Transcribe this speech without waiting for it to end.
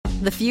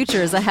The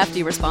future is a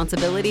hefty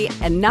responsibility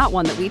and not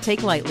one that we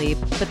take lightly,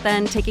 but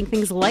then taking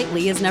things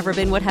lightly has never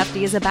been what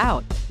Hefty is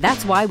about.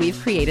 That's why we've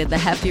created the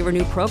Hefty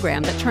Renew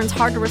program that turns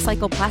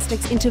hard-to-recycle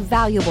plastics into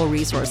valuable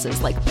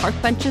resources like park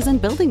benches and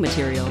building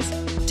materials.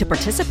 To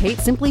participate,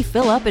 simply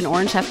fill up an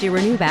orange Hefty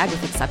Renew bag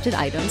with accepted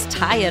items,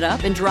 tie it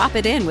up, and drop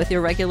it in with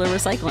your regular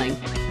recycling.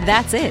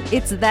 That's it.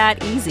 It's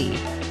that easy.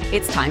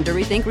 It's time to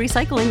rethink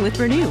recycling with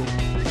Renew.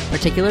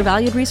 Particular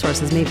valued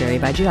resources may vary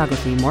by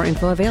geography. More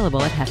info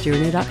available at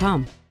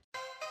heftyrenew.com.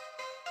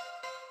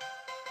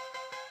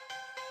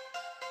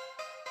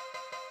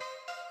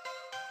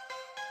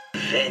 The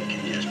Fed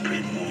can just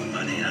print more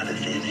money out of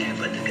thin air,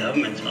 but the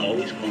government's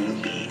always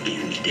going to be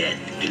in debt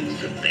to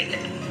the Fed.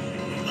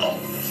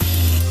 Always.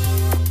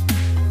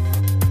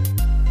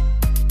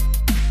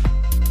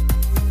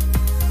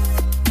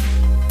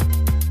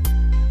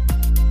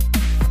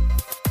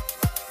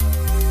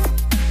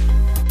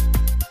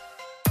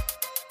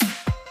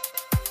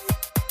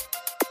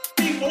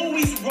 They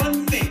always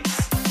run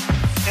things,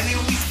 and they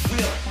always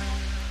will.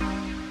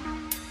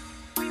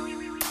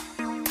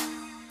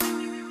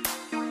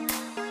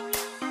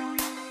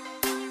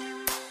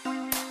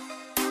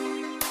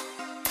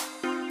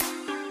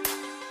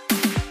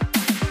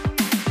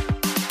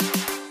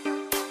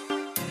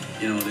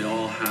 You know, they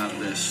all have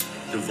this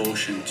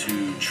devotion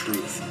to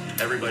truth.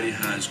 Everybody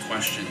has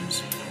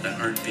questions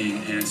that aren't being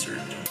answered.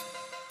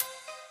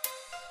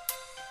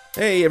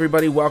 Hey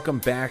everybody, welcome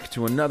back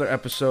to another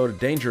episode of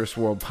Dangerous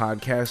World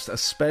Podcast, a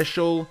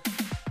special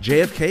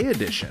JFK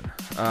edition.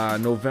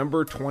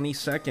 November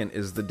 22nd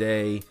is the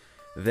day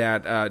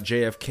that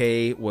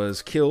JFK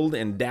was killed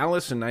in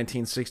Dallas in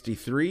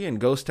 1963, and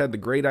Ghost had the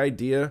great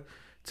idea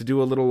to do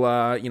a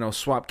little,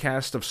 swap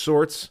cast of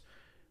sorts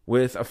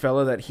with a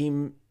fella that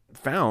he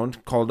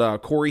found called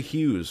Corey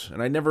Hughes.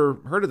 And I'd never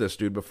heard of this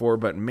dude before,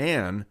 but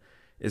man,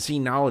 is he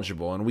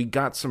knowledgeable. And we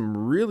got some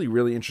really,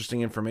 really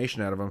interesting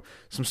information out of him.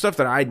 Some stuff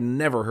that I'd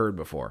never heard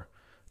before.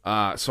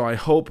 So I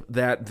hope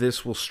that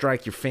this will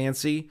strike your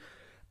fancy.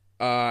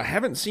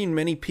 Haven't seen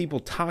many people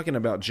talking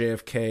about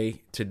JFK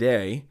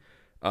today.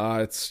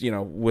 It's,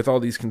 with all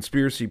these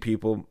conspiracy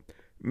people,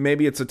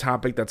 maybe it's a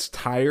topic that's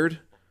tired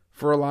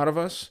for a lot of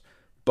us.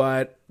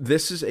 But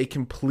this is a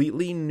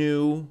completely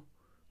new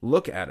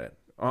look at it.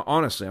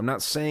 Honestly, I'm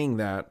not saying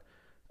that,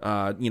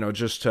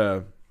 just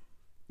to,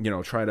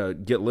 try to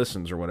get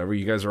listens or whatever.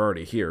 You guys are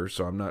already here,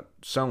 so I'm not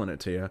selling it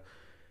to you.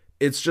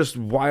 It's just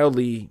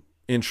wildly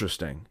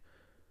interesting.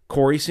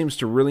 Corey seems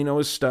to really know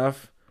his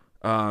stuff.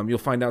 You'll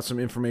find out some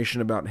information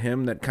about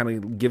him that kind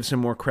of gives him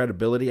more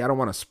credibility. I don't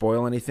want to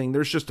spoil anything.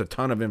 There's just a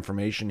ton of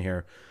information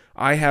here.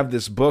 I have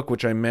this book,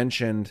 which I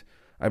mentioned,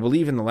 I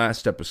believe, in the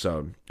last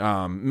episode.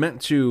 Meant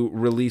to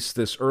release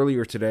this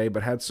earlier today,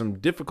 but had some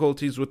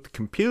difficulties with the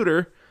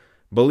computer,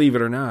 believe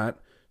it or not.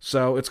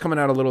 So it's coming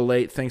out a little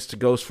late, thanks to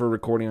Ghost for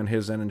recording on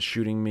his end and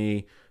shooting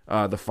me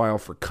the file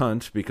for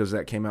cunt, because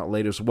that came out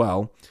late as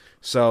well.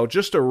 So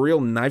just a real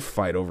knife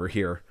fight over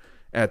here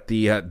at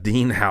the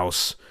Dean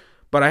House.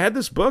 But I had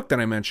this book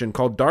that I mentioned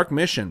called Dark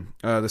Mission,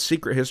 The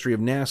Secret History of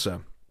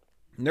NASA.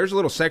 And there's a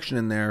little section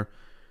in there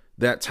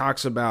that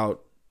talks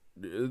about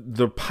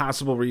the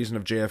possible reason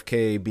of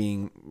JFK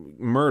being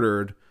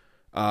murdered,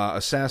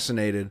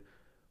 assassinated,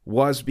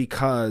 was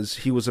because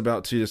he was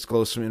about to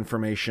disclose some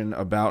information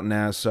about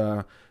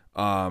NASA,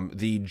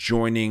 the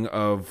joining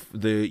of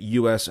the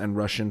U.S. and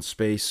Russian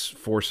space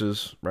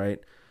forces, right?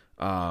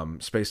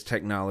 Space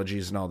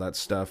technologies and all that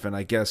stuff. And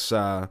I guess,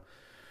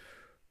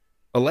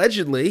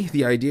 allegedly,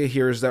 the idea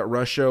here is that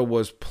Russia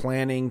was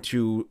planning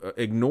to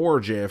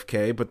ignore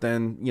JFK, but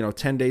then,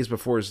 10 days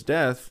before his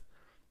death,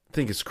 I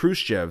think it's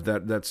Khrushchev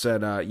that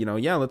said,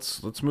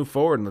 let's move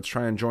forward and let's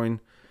try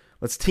and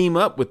let's team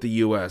up with the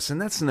U.S.,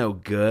 and that's no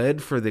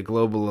good for the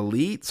global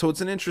elite. So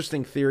it's an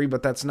interesting theory,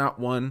 but that's not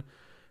one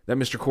that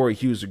Mr. Corey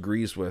Hughes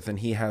agrees with, and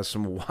he has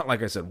some,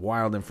 like I said,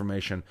 wild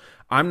information.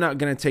 I'm not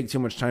going to take too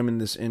much time in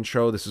this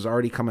intro. This is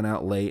already coming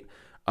out late.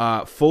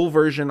 Full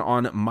version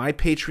on my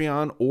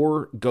Patreon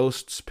or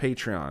Ghost's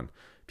Patreon.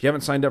 If you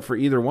haven't signed up for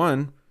either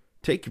one,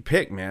 take your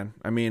pick, man.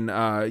 I mean,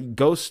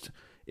 Ghost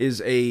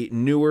is a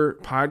newer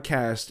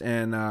podcast,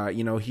 and,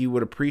 he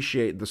would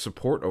appreciate the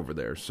support over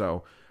there.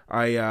 So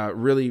I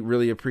really,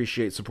 really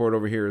appreciate support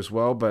over here as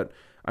well. But,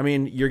 I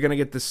mean, you're going to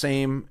get the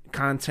same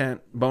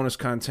content, bonus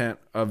content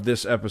of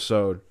this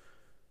episode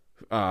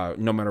no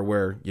matter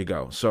where you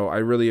go. So I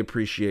really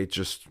appreciate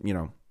just,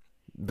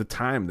 the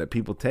time that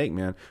people take,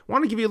 man. I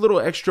want to give you a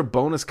little extra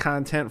bonus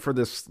content for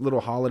this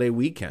little holiday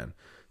weekend.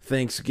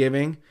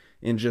 Thanksgiving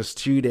in just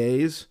 2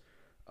 days.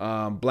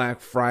 Black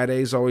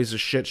Friday is always a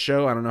shit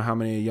show. I don't know how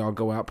many of y'all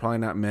go out. Probably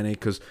not many,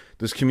 because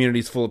this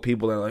community's full of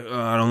people that are like,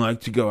 oh, I don't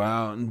like to go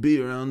out and be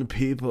around the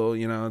people.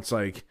 It's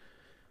like,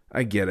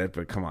 I get it,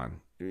 but come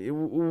on.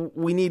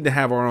 We need to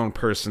have our own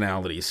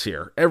personalities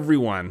here.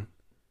 Everyone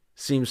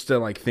seems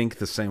to think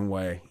the same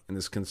way in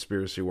this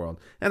conspiracy world.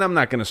 And I'm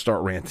not going to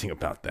start ranting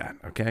about that,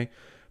 okay?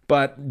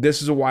 But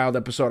this is a wild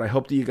episode. I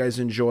hope that you guys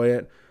enjoy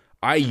it.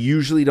 I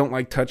usually don't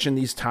like touching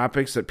these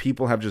topics that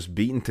people have just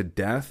beaten to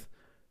death.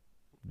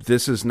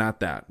 This is not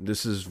that.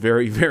 This is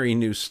very, very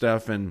new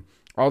stuff, and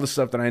all the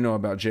stuff that I know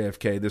about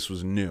JFK, this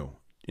was new.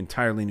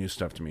 Entirely new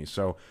stuff to me.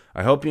 So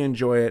I hope you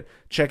enjoy it.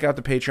 Check out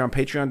the Patreon,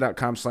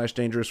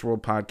 patreon.com/Dangerous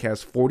World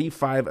Podcast.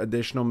 45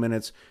 additional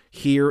minutes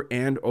here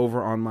and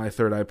over on my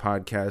Third Eye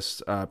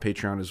Podcast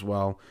Patreon as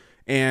well.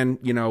 And,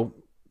 you know,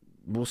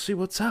 we'll see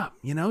what's up.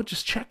 You know,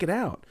 just check it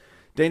out.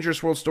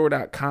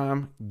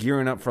 DangerousWorldStore.com,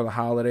 gearing up for the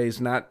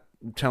holidays. Not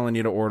telling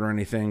you to order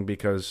anything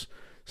because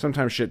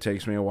sometimes shit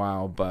takes me a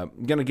while, but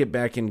I'm going to get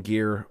back in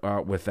gear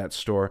with that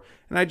store.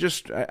 And I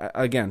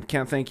again,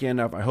 can't thank you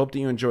enough. I hope that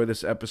you enjoy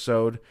this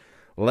episode.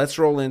 Let's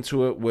roll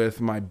into it with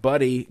my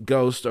buddy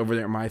Ghost over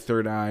there at My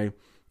Third Eye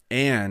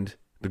and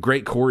the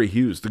great Corey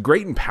Hughes, the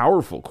great and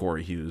powerful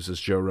Corey Hughes,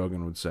 as Joe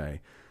Rogan would say.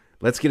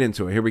 Let's get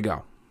into it. Here we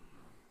go.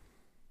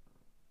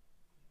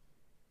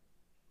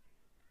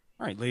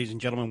 All right, ladies and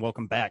gentlemen,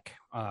 welcome back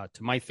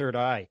to My Third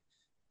Eye.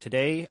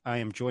 Today, I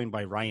am joined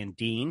by Ryan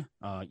Dean.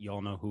 You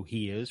all know who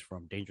he is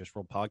from Dangerous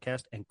World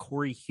Podcast, and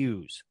Corey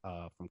Hughes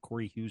from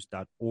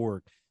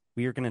CoreyHughes.org.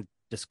 We are going to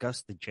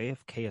discuss the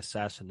JFK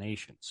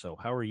assassination. So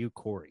how are you,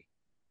 Corey?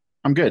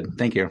 I'm good.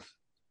 Thank you.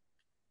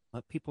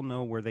 Let people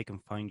know where they can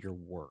find your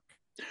work.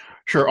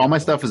 Sure. All my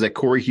stuff is at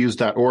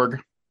CoreyHughes.org.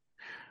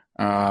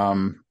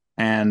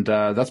 And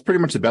that's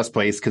pretty much the best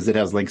place because it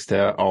has links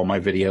to all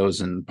my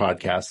videos and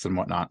podcasts and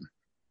whatnot.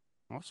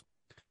 Awesome.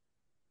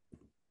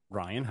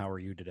 Ryan, how are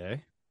you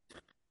today?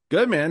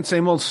 Good, man.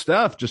 Same old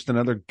stuff. Just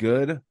another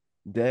good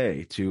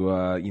day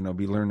to,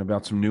 be learning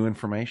about some new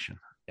information.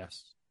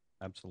 Yes,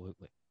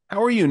 absolutely.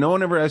 How are you? No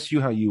one ever asks you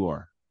how you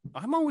are.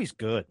 I'm always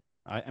good.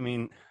 I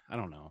mean, I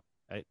don't know.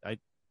 I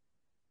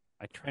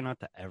try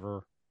not to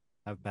ever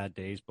have bad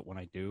days, but when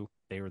I do,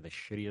 they are the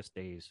shittiest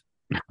days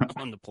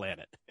on the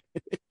planet.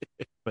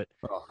 But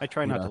I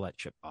try not to let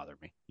shit bother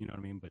me. You know what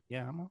I mean? But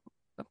yeah, I'm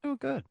doing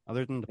good.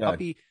 Other than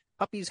the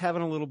puppy's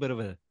having a little bit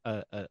of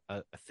a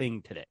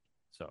thing today.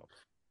 So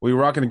we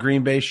were rocking a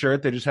Green Bay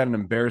shirt. They just had an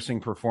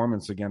embarrassing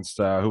performance against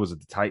who was it?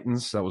 The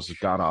Titans. That was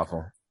god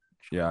awful.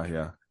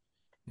 Yeah.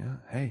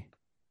 Hey,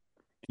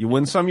 you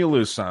win some, you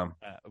lose some.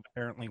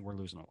 Apparently, we're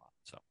losing a lot.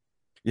 So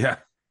yeah.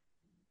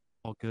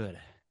 All good.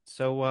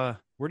 So,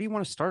 where do you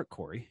want to start,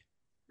 Corey?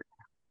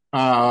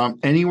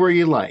 Anywhere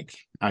you like.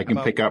 I can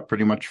pick up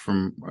pretty much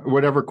from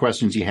whatever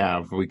questions you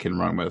have. We can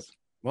run with.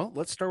 Well,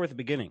 let's start with the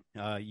beginning.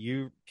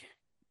 You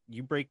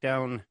break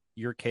down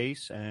your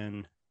case,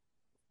 and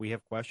we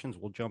have questions.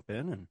 We'll jump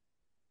in and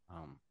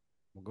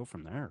we'll go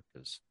from there.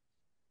 Because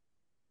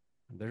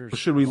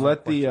should we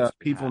let the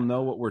people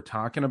know what we're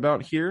talking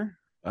about here?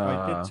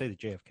 I did say the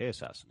JFK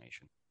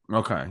assassination.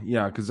 Okay,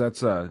 yeah, because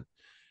that's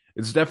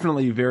it's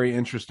definitely very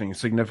interesting,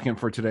 significant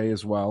for today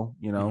as well.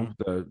 You know,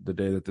 the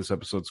day that this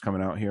episode's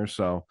coming out here.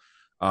 So,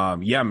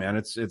 yeah, man,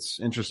 it's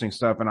interesting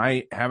stuff, and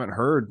I haven't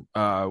heard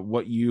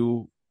what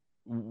you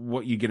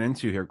get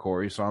into here,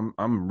 Corey. So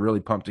I'm really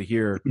pumped to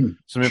hear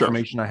some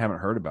information I haven't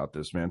heard about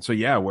this, man. So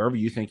yeah, wherever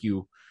you think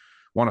you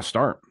want to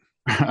start.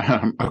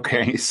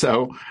 Okay,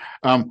 so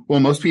well,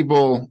 most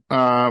people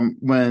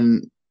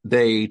when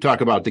they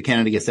talk about the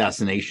Kennedy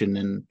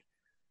assassination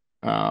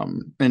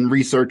and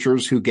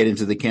researchers who get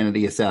into the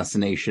Kennedy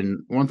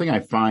assassination, one thing I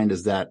find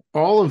is that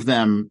all of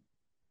them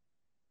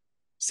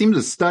seem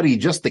to study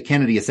just the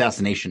Kennedy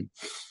assassination.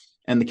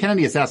 And the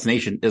Kennedy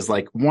assassination is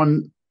like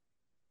one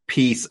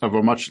piece of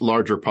a much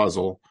larger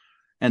puzzle.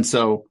 And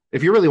so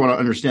if you really want to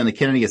understand the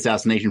Kennedy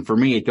assassination, for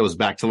me, it goes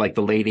back to like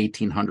the late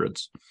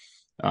 1800s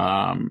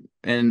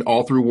and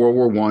all through World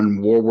War I,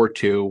 World War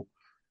II,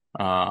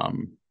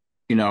 and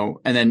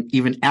then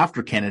even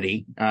after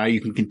Kennedy,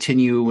 you can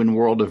continue in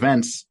world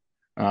events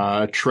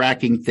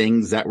tracking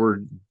things that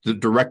were the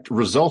direct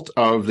result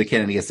of the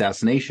Kennedy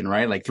assassination,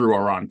 right? Like through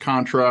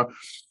Iran-Contra,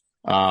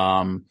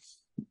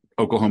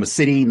 Oklahoma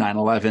City,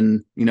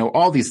 9/11,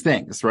 all these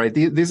things, right?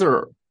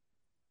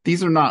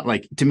 These are not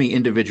like, to me,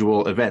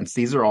 individual events.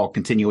 These are all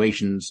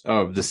continuations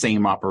of the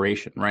same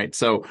operation, right?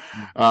 So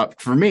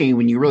for me,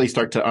 when you really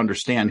start to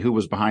understand who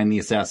was behind the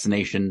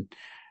assassination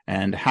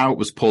and how it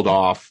was pulled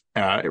off,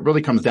 it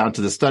really comes down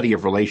to the study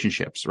of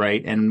relationships,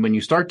 right? And when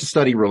you start to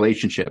study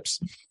relationships,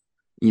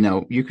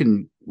 you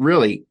can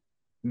really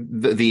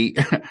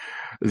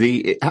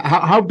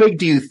how big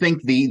do you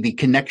think the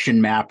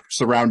connection map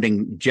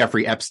surrounding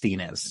Jeffrey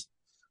Epstein is?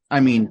 I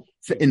mean,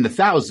 in the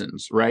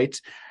thousands, right?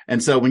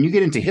 And so when you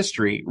get into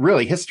history,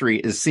 really history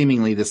is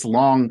seemingly this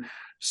long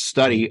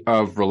study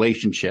of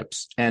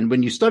relationships. And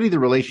when you study the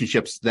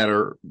relationships that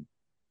are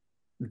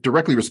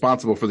directly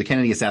responsible for the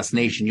Kennedy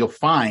assassination, you'll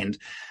find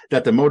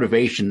that the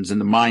motivations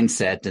and the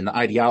mindset and the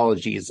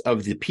ideologies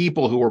of the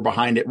people who were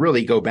behind it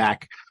really go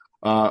back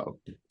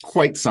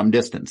quite some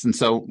distance. And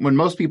so when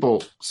most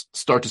people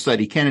start to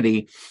study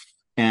Kennedy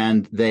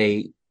and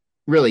they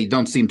really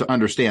don't seem to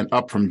understand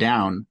up from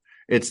down,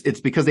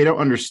 it's because they don't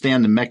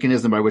understand the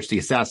mechanism by which the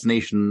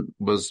assassination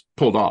was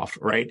pulled off,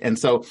 right? And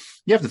so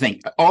you have to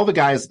think, all the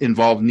guys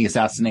involved in the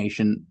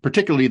assassination,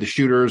 particularly the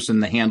shooters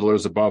and the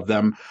handlers above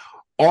them,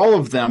 all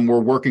of them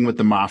were working with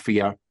the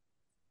mafia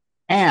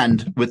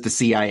and with the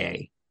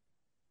CIA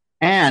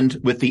and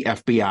with the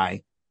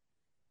FBI,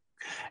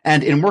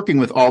 And in working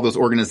with all those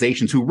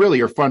organizations who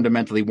really are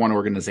fundamentally one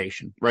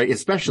organization, right?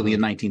 Especially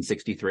in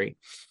 1963,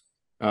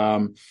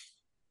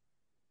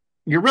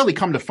 you really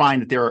come to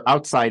find that there are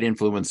outside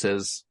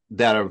influences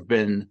that have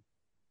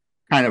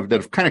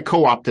kind of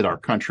co-opted our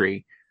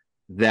country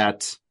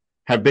that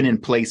have been in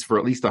place for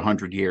at least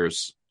 100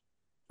 years.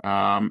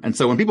 And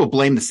so when people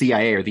blame the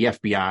CIA or the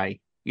FBI,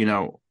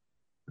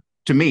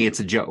 to me, it's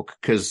a joke,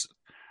 because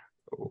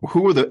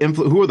who are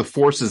the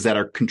forces that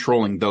are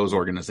controlling those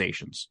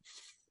organizations?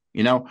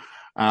 And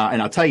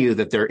I'll tell you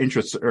that their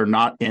interests are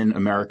not in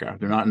America.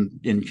 They're not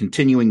in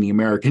continuing the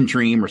American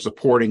dream or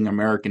supporting the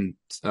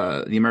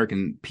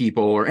American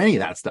people or any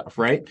of that stuff,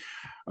 right?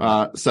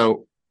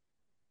 So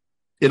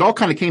it all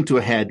kind of came to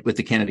a head with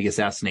the Kennedy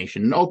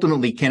assassination. And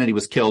ultimately, Kennedy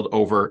was killed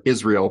over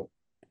Israel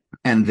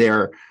and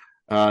their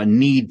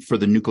need for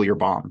the nuclear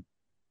bomb.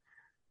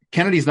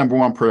 Kennedy's number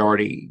one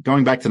priority,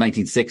 going back to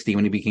 1960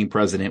 when he became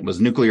president,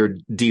 was nuclear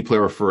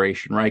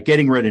deproliferation, right?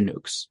 Getting rid of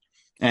nukes.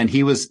 And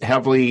he was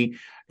heavily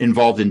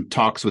involved in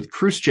talks with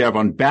Khrushchev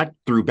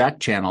through back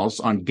channels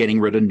on getting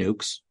rid of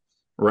nukes,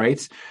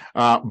 right?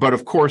 But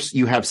of course,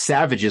 you have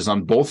savages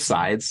on both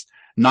sides.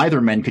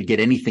 Neither men could get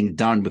anything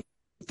done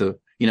with the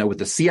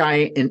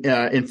CIA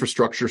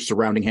infrastructure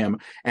surrounding him,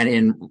 and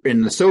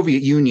in the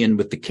Soviet Union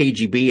with the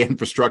KGB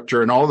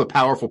infrastructure and all the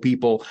powerful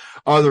people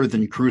other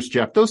than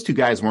Khrushchev. Those two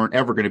guys weren't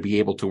ever going to be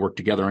able to work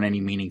together on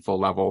any meaningful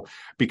level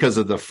because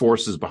of the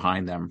forces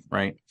behind them,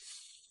 right?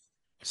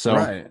 So,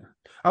 right.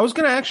 I was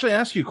going to actually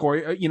ask you,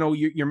 Corey,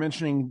 you're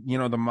mentioning,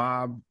 the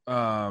mob,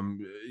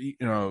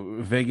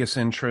 Vegas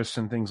interests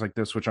and things like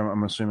this, which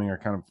I'm assuming are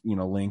kind of,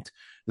 linked.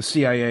 The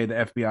CIA, the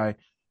FBI,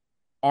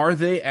 are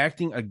they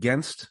acting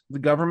against the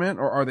government,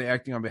 or are they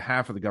acting on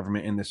behalf of the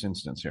government in this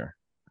instance here?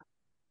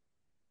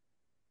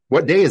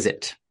 What day is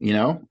it?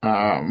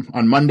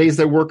 On Mondays,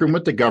 they're working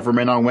with the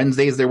government. On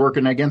Wednesdays, they're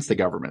working against the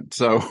government.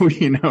 So,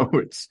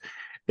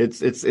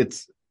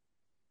 it's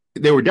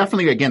they were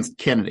definitely against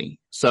Kennedy.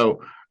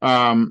 So,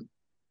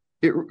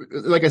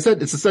 like I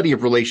said, it's a study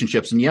of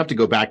relationships, and you have to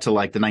go back to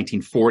like the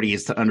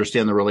 1940s to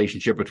understand the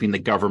relationship between the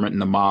government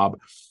and the mob.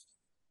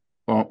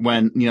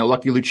 When,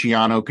 Lucky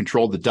Luciano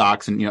controlled the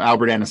docks, and,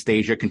 Albert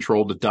Anastasia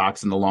controlled the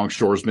docks and the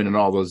longshoresmen and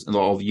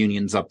all the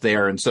unions up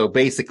there. And so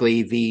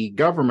basically the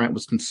government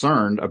was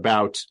concerned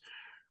about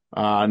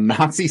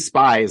Nazi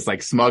spies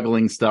like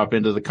smuggling stuff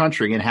into the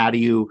country. And how do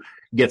you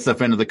get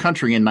stuff into the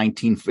country in the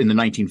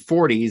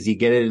 1940s? You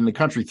get it in the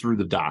country through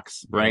the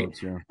docks, right?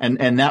 Yeah.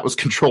 And that was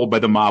controlled by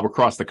the mob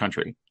across the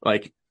country.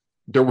 Like,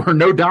 there were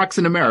no docks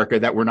in America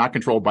that were not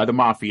controlled by the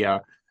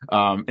mafia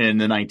in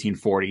the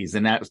 1940s,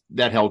 and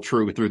that held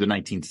true through the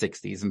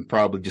 1960s, and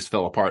probably just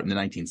fell apart in the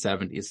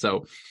 1970s.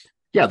 So,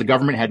 yeah, the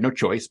government had no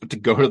choice but to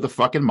go to the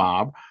fucking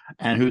mob.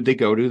 And who'd they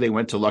go to? They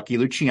went to Lucky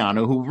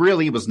Luciano, who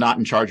really was not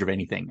in charge of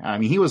anything. I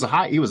mean, he was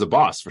a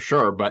boss for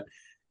sure, but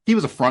he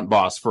was a front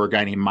boss for a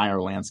guy named Meyer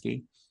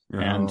Lansky.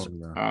 And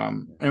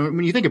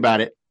when you think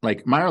about it,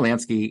 like Meyer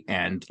Lansky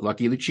and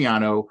Lucky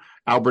Luciano,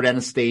 Albert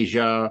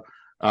Anastasia,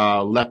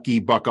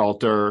 Lepke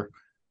Buchalter,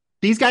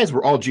 these guys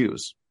were all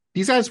Jews.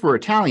 These guys were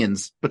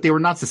Italians, but they were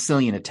not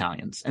Sicilian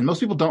Italians. And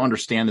most people don't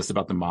understand this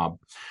about the mob.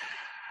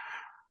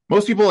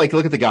 Most people look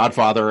at The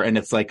Godfather, and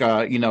it's like,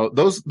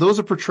 those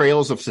are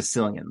portrayals of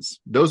Sicilians.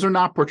 Those are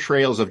not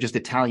portrayals of just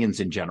Italians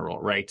in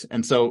general, right?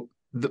 And so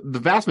the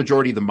vast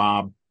majority of the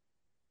mob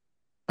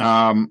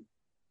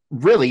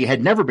really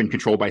had never been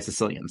controlled by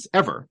Sicilians,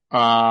 ever.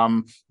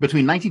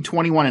 Between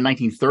 1921 and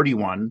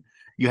 1931,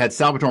 you had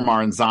Salvatore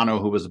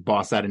Maranzano, who was a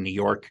boss out in New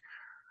York,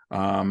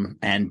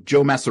 and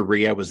Joe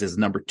Masseria was his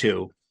number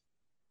two.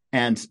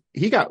 And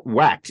he got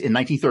whacked in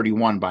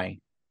 1931 by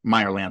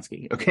Meyer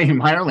Lansky. Okay,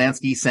 Meyer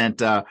Lansky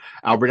sent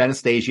Albert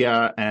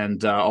Anastasia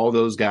and all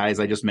those guys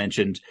I just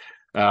mentioned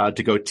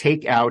to go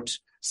take out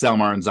Sal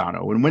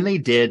Maranzano. And when they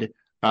did,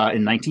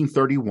 in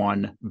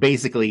 1931,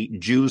 basically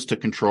Jews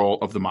took control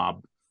of the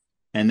mob.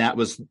 And that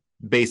was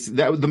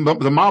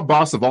the mob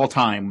boss of all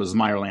time was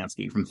Meyer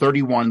Lansky, from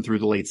 31 through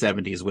the late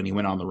 70s when he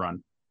went on the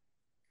run.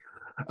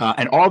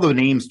 And all the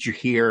names that you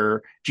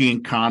hear,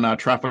 Giancana,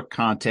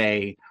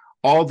 Trafficante,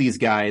 all these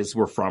guys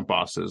were front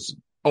bosses,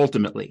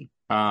 ultimately.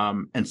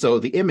 And so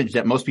the image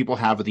that most people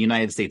have of the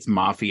United States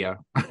mafia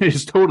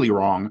is totally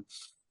wrong.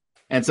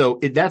 And so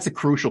that's a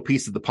crucial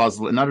piece of the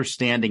puzzle in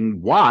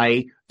understanding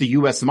why the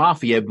U.S.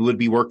 mafia would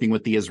be working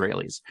with the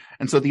Israelis.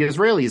 And so the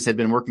Israelis had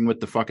been working with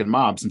the fucking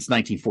mob since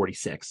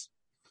 1946.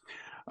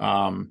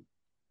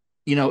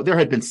 There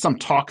had been some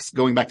talks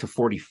going back to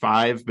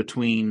 45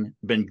 between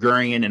Ben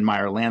Gurion and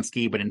Meyer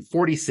Lansky, but in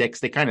 46,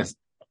 they kind of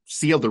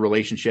sealed the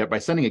relationship by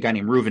sending a guy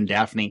named Reuven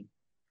Daphne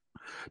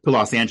to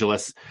Los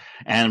Angeles.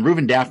 And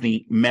Reuven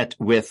Daphne met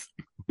with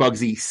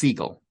Bugsy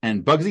Siegel.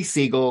 And Bugsy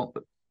Siegel,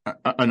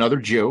 another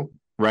Jew,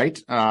 right?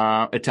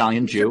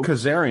 Italian Jew.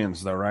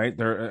 Khazarians, though, right?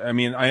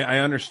 I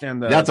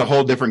understand that. That's a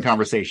whole different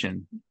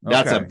conversation.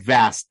 That's Okay. a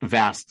vast,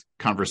 vast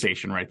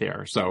conversation right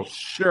there. So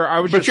Sure,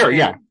 I was but just sure, saying,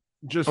 yeah.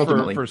 just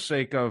Ultimately. for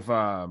sake of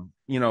and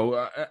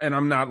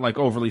I'm not like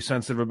overly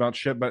sensitive about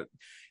shit, but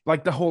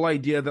like the whole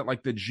idea that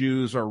like the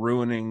Jews are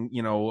ruining,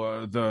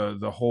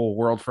 the whole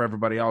world for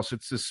everybody else.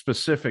 It's this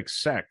specific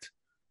sect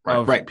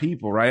of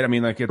people, right? I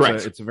mean, like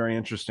it's a very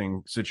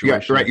interesting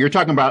situation. Yeah, right. You're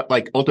talking about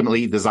like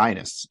ultimately the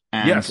Zionists.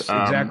 And, yes,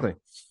 exactly.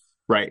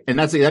 Right. And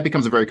that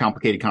becomes a very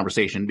complicated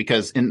conversation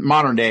because in the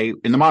modern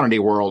day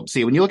world,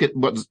 see, when you look at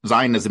what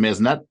Zionism is,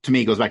 and that to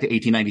me goes back to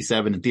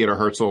 1897 and Theodor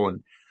Herzl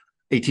and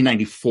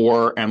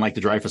 1894 and like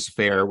the Dreyfus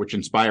Affair, which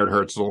inspired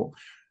Herzl.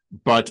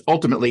 But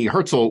ultimately,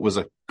 Herzl was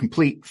a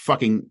complete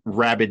fucking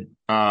rabid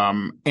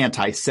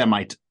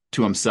anti-Semite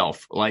to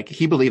himself. Like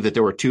he believed that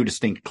there were two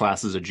distinct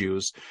classes of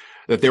Jews,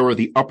 that there were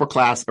the upper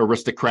class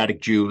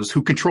aristocratic Jews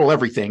who control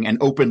everything and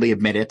openly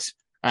admit it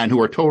and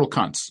who are total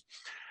cunts.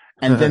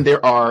 And then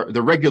there are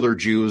the regular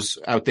Jews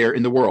out there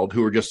in the world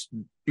who are just,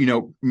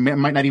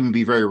 might not even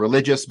be very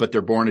religious, but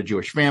they're born to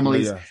Jewish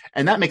families. Yeah.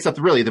 And that makes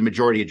up really the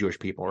majority of Jewish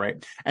people,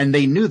 right? And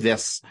they knew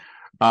this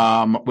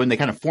when they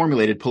kind of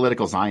formulated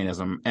political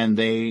Zionism, and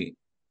they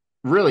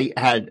really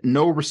had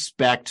no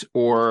respect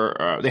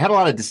or they had a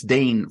lot of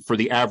disdain for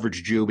the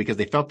average Jew because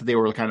they felt that they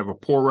were kind of a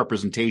poor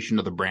representation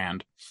of the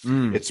brand.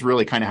 It's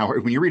really kind of how,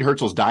 when you read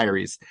Herzl's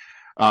diaries,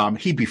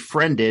 he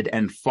befriended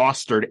and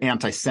fostered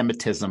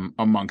anti-Semitism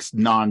amongst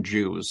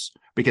non-Jews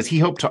because he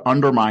hoped to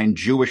undermine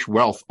Jewish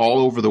wealth all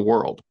over the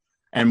world.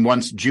 And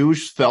once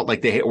Jews felt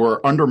like they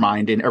were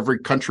undermined in every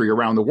country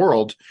around the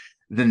world,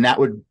 then that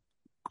would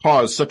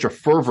cause such a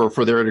fervor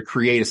for there to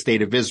create a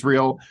state of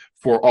Israel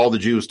for all the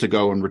Jews to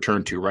go and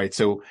return to, right?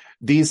 So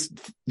these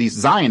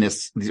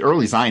Zionists, these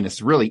early Zionists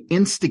really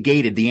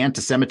instigated the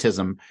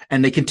anti-Semitism,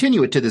 and they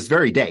continue it to this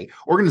very day.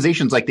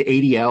 Organizations like the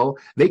ADL,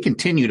 they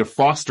continue to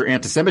foster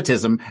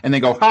anti-Semitism, and they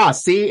go,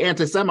 see,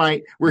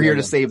 anti-Semite, we're here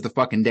to save the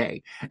fucking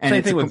day. And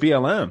same thing with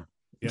BLM.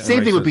 Yeah,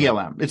 same thing with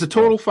BLM. It's a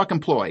total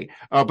fucking ploy.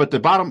 But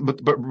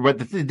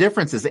the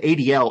difference is the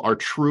ADL are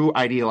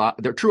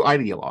they're true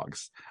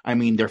ideologues. I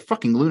mean, they're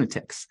fucking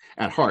lunatics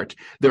at heart.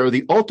 They're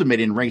the ultimate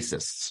in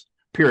racists.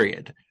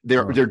 Period.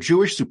 They're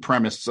Jewish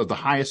supremacists of the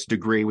highest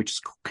degree, which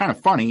is kind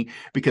of funny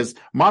because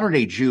modern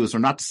day Jews are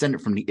not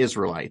descended from the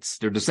Israelites.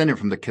 They're descended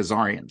from the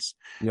Khazarians.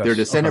 Yes. They're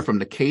descended from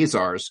the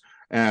Khazars.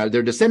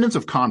 They're descendants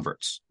of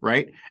converts,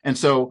 right? And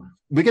so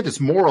we get this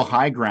moral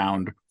high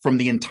ground from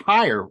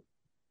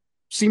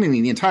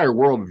seemingly the entire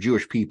world of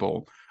Jewish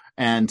people.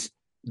 And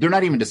they're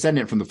not even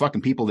descendant from the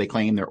fucking people they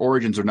claim. Their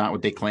origins are not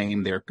what they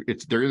claim. They're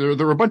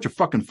a bunch of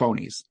fucking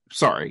phonies.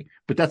 Sorry,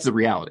 but that's the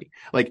reality.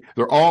 Like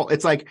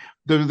it's like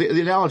the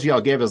analogy I'll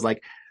give is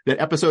like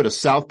that episode of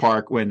South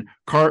Park when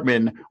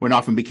Cartman went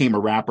off and became a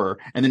rapper,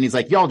 and then he's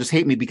like, "Y'all just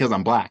hate me because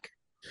I'm black."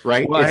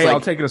 Right? Well, I'll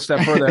take it a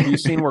step further. Have you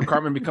seen where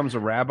Cartman becomes a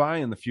rabbi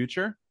in the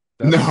future?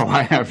 No,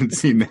 I haven't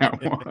seen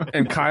that one.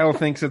 And Kyle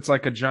thinks it's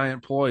like a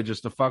giant ploy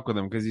just to fuck with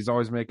him because he's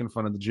always making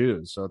fun of the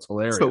Jews. So it's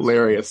hilarious. It's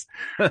hilarious.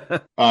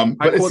 But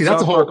see,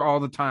 that's a whole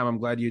all the time. I'm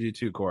glad you do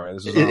too, Corey.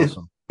 This is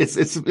awesome.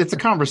 It's a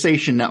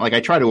conversation that like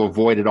I try to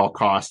avoid at all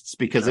costs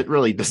because it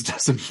really just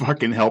doesn't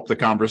fucking help the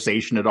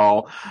conversation at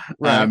all.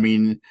 Right. I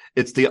mean,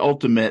 it's the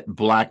ultimate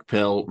black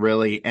pill,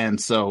 really,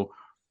 and so.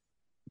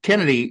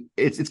 Kennedy,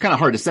 it's kind of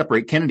hard to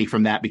separate Kennedy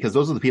from that because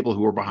those are the people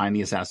who were behind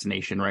the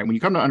assassination, right? When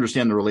you come to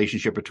understand the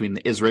relationship between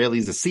the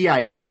Israelis, the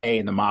CIA,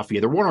 and the mafia,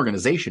 they're one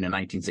organization in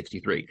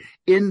 1963,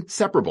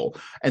 inseparable.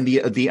 And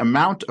the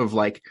amount of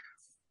like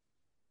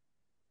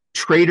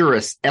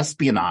traitorous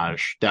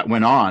espionage that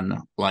went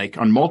on, like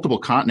on multiple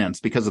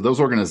continents because of those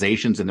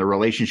organizations and their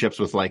relationships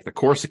with like the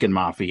Corsican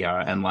mafia.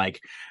 And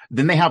like,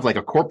 then they have like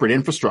a corporate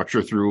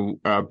infrastructure through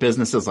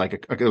businesses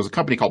like there was a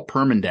company called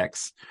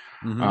Permindex.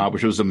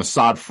 Which was a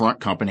Mossad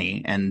front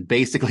company. And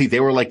basically they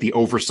were like the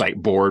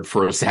oversight board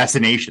for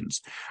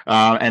assassinations.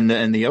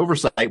 And the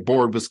oversight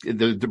board was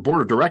the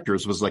board of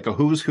directors was like a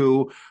who's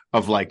who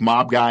of like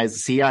mob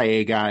guys,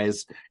 CIA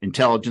guys,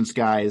 intelligence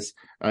guys,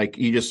 like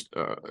you just,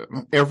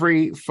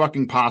 every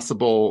fucking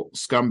possible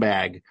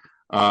scumbag,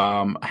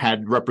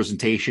 had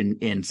representation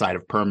inside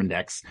of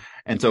Permindex.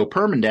 And so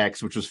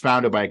Permindex, which was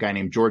founded by a guy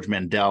named George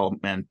Mandel,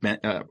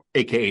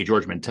 aka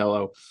George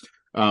Mantello,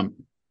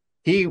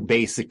 he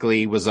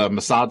basically was a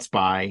Mossad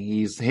spy.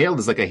 He's hailed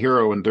as like a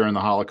hero during the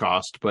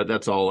Holocaust, but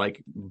that's all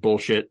like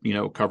bullshit,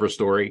 cover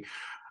story.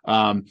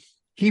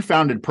 He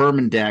founded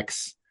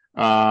Permindex,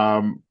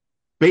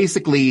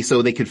 basically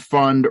so they could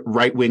fund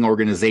right-wing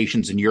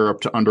organizations in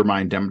Europe to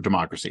undermine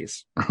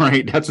democracies,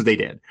 right? That's what they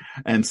did.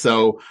 And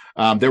so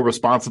they're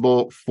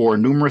responsible for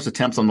numerous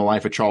attempts on the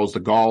life of Charles de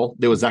Gaulle.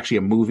 There was actually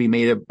a movie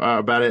made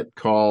about it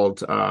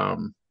called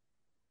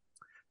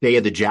Day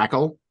of the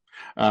Jackal.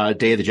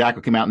 Day of the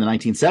Jackal came out in the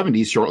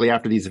 1970s, shortly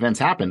after these events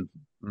happened.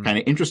 Kind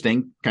of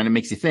interesting, kind of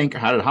makes you think,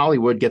 how did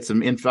Hollywood get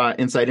some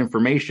inside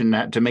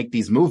information to make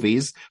these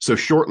movies so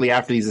shortly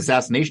after these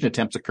assassination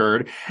attempts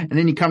occurred? And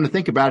then you come to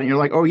think about it and you're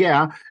like, oh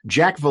yeah,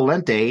 Jack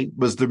Valente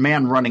was the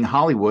man running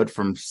Hollywood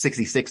from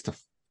 66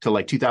 to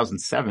like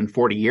 2007,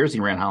 40 years he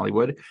ran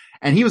Hollywood.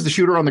 And he was the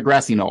shooter on the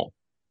grassy knoll.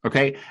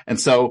 Okay. And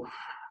so,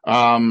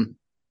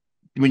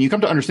 when you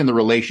come to understand the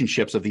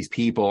relationships of these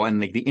people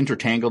and like the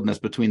intertangledness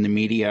between the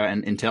media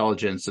and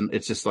intelligence, and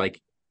it's just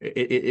like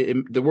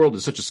the world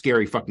is such a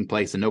scary fucking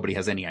place and nobody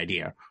has any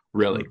idea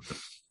really.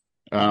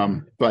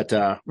 But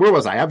where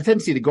was I? I have a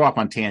tendency to go off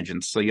on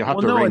tangents, so you'll have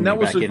to rein me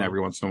back in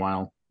every once in a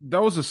while.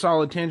 That was a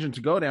solid tangent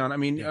to go down. I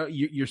mean,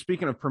 you're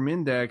speaking of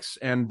Permindex,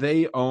 and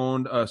they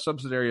owned a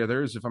subsidiary of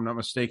theirs, if I'm not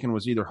mistaken,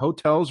 was either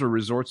Hotels or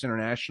Resorts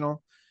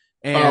International.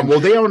 And well,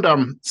 they owned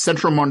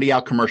Centro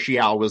Mundial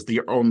Comercial was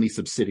the only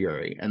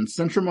subsidiary, and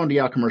Centro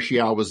Mundial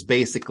Comercial was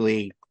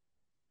basically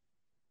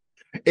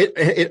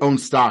it owned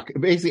stock.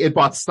 Basically, it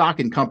bought stock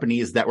in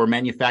companies that were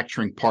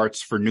manufacturing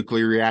parts for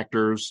nuclear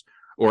reactors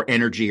or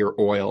energy or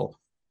oil.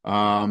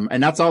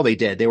 And that's all they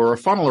did. They were a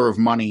funneler of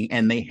money,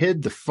 and they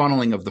hid the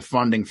funneling of the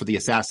funding for the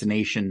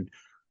assassination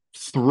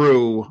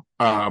through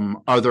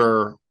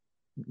other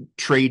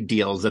trade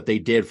deals that they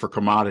did for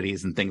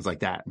commodities and things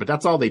like that. But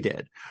that's all they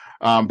did.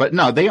 But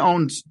no, they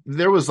owned.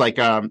 There was like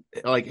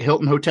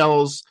Hilton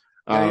Hotels,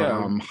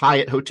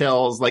 Hyatt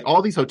Hotels, like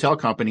all these hotel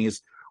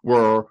companies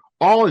were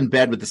all in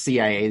bed with the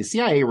CIA. The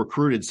CIA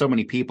recruited so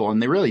many people, and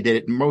they really did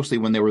it mostly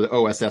when they were the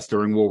OSS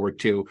during World War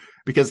II,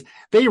 because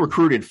they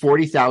recruited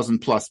 40,000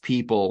 plus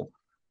people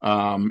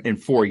in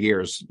 4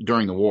 years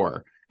during the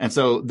war. And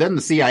so then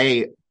the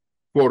CIA,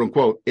 quote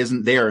unquote,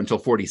 isn't there until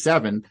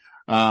 47.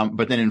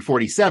 But then in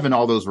 47,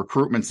 all those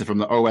recruitments from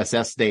the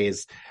OSS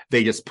days,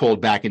 they just pulled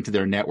back into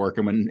their network.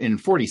 And when in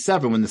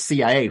 47, when the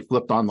CIA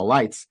flipped on the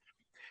lights,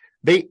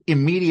 they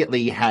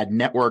immediately had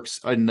networks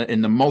in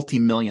the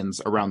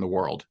multi-millions around the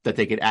world that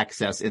they could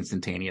access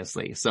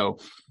instantaneously. So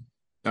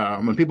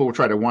when people will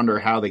try to wonder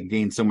how they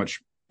gained so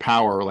much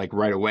power like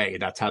right away,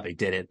 that's how they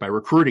did it, by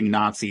recruiting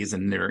Nazis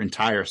and their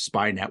entire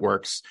spy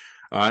networks,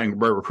 and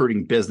by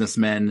recruiting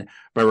businessmen,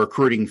 by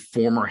recruiting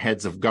former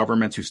heads of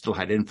governments who still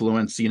had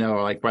influence. You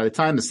know, like by the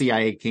time the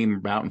CIA came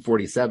about in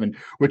 47,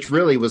 which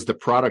really was the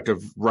product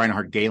of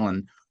Reinhard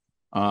Gehlen,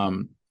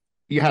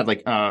 you had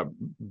like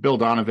Bill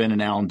Donovan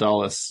and Alan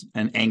Dulles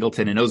and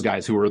Angleton and those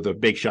guys who were the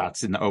big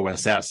shots in the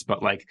OSS,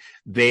 but like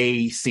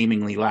they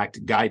seemingly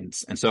lacked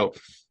guidance. And so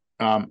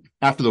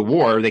after the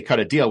war, they cut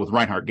a deal with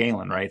Reinhard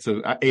Gehlen, right?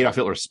 So Adolf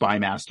Hitler's spy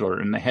master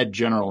and the head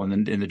general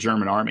in the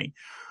German army,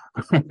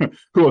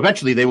 who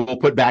eventually they will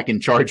put back in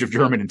charge of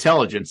German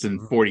intelligence in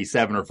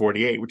 47 or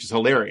 48, which is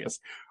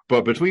hilarious.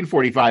 But between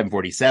 45 and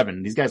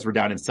 47, these guys were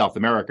down in South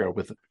America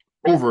with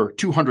over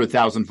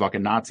 200,000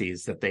 fucking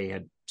Nazis that they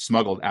had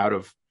smuggled out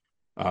of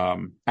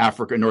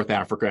Africa, North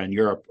Africa, and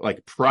Europe,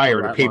 like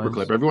prior to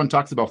Paperclip. Everyone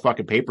talks about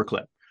fucking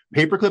Paperclip.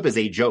 Paperclip is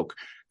a joke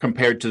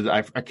compared to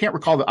I can't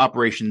recall the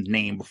operation's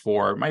name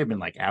before. It might have been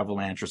like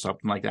Avalanche or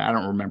something like that. I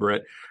don't remember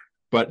it.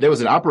 But there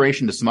was an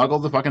operation to smuggle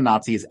the fucking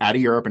Nazis out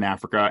of Europe and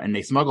Africa, and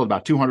they smuggled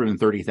about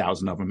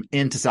 230,000 of them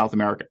into South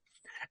America.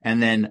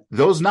 And then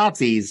those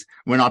Nazis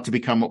went on to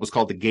become what was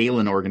called the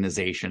Gehlen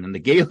Organization. And the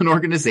Gehlen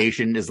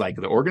Organization is like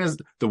the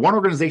one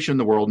organization in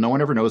the world no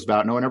one ever knows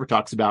about, no one ever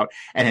talks about,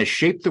 and has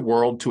shaped the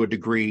world to a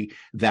degree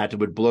that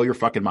would blow your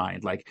fucking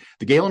mind. Like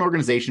the Gehlen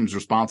Organization was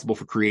responsible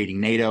for creating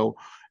NATO,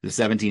 the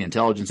 17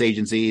 intelligence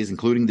agencies,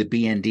 including the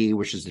BND,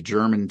 which is the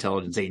German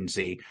intelligence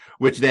agency,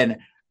 which then,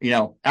 you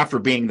know, after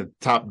being the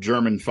top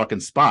German fucking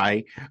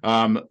spy,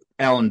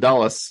 Alan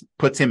Dulles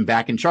puts him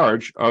back in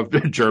charge of the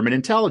German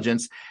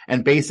intelligence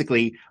and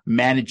basically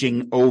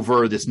managing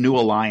over this new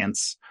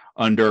alliance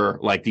under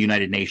like the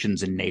United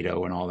Nations and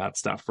NATO and all that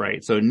stuff,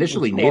 right? So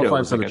initially NATO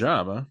was for like the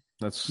job, huh?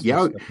 That's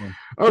definitely...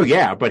 Oh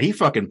yeah, but he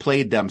fucking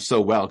played them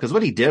so well, because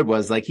what he did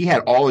was like he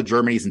had all of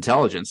Germany's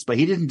intelligence, but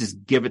he didn't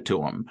just give it to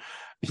them.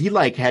 He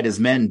like had his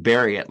men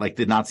bury it like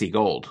the Nazi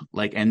gold,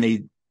 like, and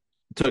they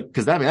took,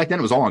 because back then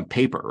it was all on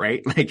paper,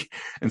 right? Like,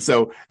 and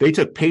so they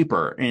took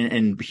paper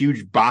in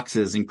huge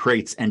boxes and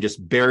crates and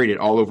just buried it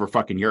all over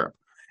fucking Europe,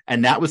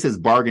 and that was his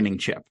bargaining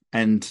chip.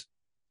 And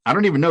I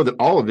don't even know that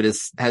all of it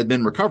has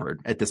been recovered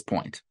at this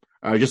point.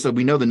 Just so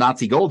we know, the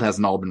Nazi gold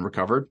hasn't all been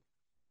recovered.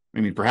 I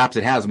mean, perhaps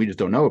it has, and we just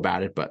don't know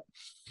about it. But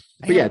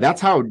yeah,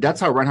 that's how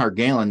Reinhard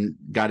Gehlen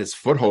got his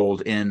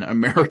foothold in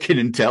American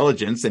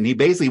intelligence, and he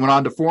basically went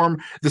on to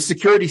form the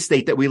security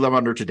state that we live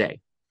under today.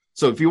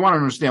 So if you want to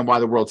understand why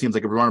the world seems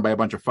like it's run by a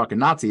bunch of fucking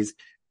Nazis,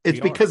 it's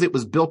because it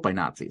was built by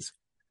Nazis.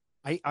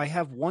 I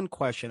have one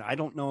question. I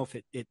don't know if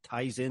it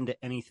ties into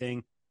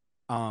anything.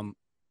 The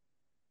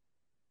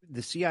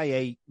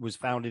CIA was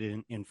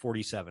founded in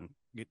 47.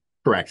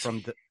 Correct.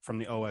 From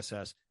the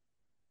OSS.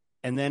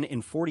 And then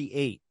in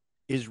 48,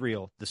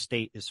 Israel, the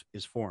state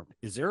is formed.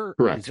 Is there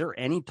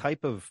any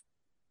type of,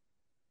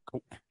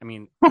 I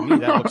mean, to me,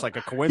 that looks like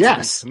a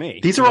coincidence to me.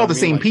 These are all the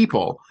same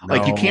people. No.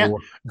 Like,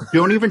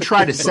 don't even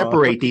try to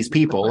separate these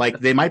people. Like,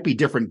 they might be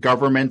different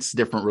governments,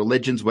 different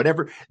religions,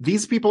 whatever.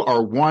 These people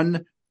are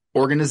one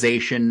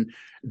organization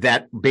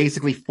that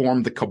basically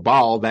formed the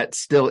cabal that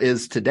still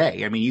is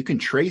today. I mean, you can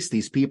trace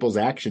these people's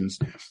actions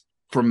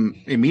from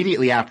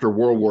immediately after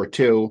World War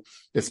II,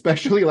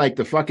 especially like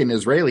the fucking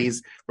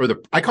Israelis,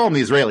 I call them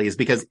the Israelis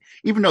because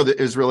even though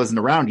Israel isn't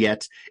around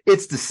yet,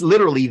 it's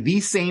literally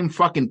the same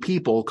fucking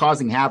people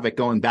causing havoc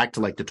going back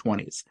to like the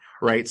 20s,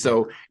 right?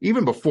 So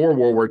even before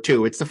World War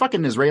II, it's the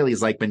fucking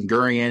Israelis like Ben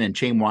Gurion and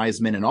Chaim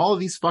Weizmann and all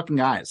of these fucking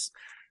guys,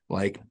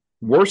 like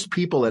worst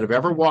people that have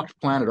ever walked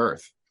planet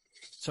Earth.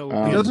 So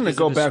doesn't it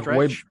go back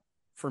way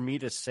for me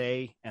to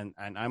say, and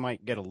I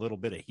might get a little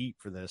bit of heat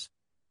for this,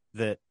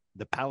 that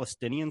the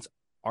Palestinians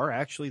are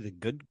actually the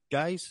good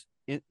guys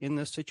in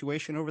this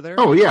situation over there?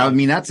 Oh, yeah. I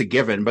mean, that's a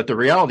given. But the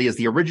reality is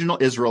the original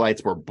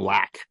Israelites were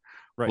black.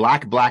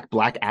 Right.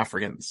 Black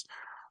Africans.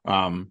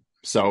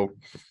 So,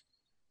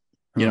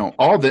 you know,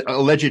 all the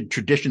alleged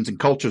traditions and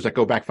cultures that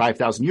go back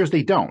 5,000 years,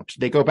 they don't.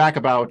 They go back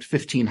about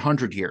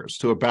 1,500 years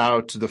to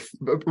about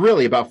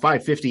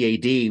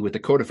 550 AD with the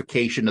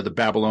codification of the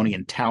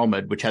Babylonian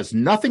Talmud, which has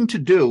nothing to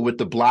do with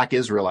the black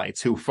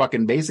Israelites who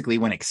fucking basically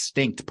went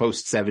extinct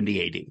post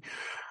 70 AD.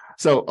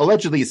 So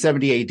allegedly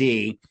 70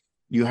 AD,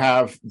 you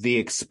have the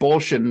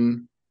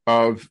expulsion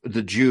of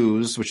the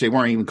Jews, which they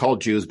weren't even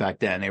called Jews back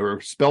then. They were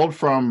expelled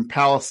from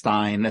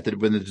Palestine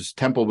when the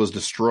temple was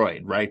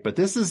destroyed, right? But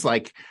this is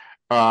like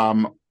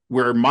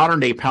where modern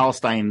day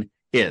Palestine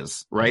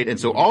is, right? And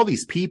so all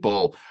these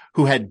people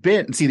who had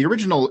been, see, the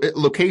original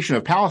location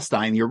of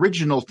Palestine, the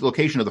original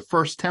location of the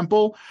first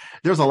temple,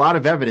 there's a lot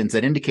of evidence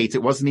that indicates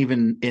it wasn't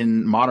even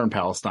in modern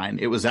Palestine.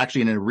 It was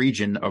actually in a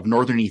region of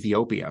northern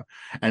Ethiopia.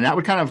 And that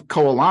would kind of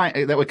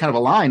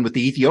align with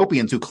the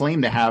Ethiopians who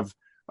claim to have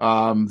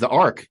the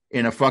Ark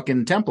in a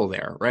fucking temple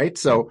there, right?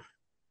 So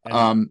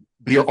all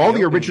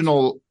the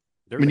original,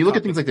 when you look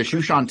at things like the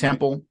Shushan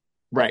temple,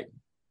 right.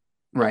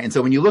 And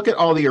so when you look at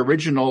all the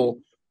original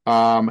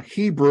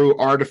Hebrew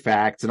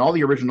artifacts and all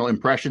the original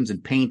impressions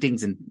and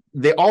paintings, and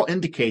they all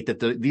indicate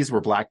that these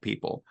were black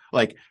people,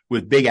 like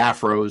with big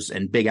afros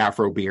and big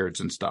afro beards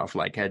and stuff,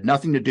 like had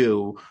nothing to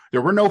do.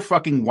 There were no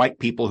fucking white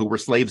people who were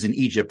slaves in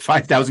Egypt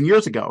 5,000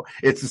 years ago.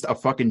 It's just a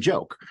fucking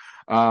joke.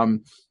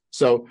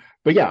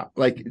 But yeah,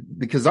 like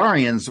the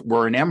Khazarians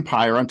were an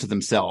empire unto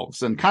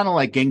themselves, and kind of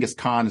like Genghis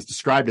Khan is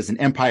described as an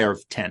empire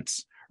of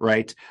tents,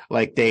 right?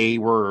 Like they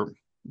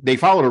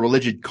followed a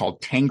religion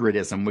called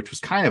Tangridism, which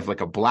was kind of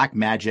like a black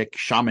magic,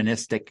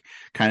 shamanistic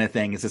kind of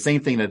thing. It's the same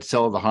thing that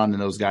Attila the Hun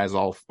and those guys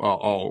all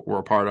were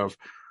a part of.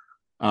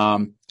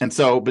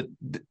 But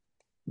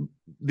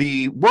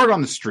the word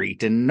on the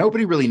street, and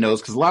nobody really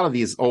knows because a lot of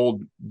these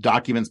old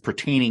documents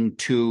pertaining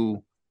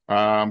to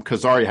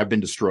Khazaria have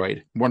been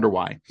destroyed. Wonder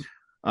why.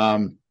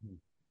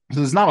 So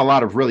there's not a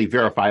lot of really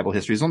verifiable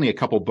history. There's only a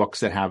couple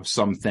books that have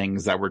some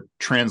things that were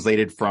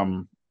translated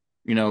from,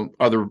 you know,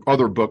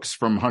 other books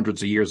from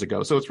hundreds of years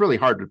ago. So it's really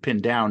hard to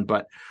pin down,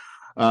 but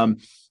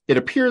it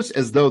appears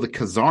as though the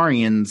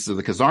Khazarians, or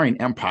the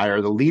Khazarian Empire,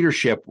 the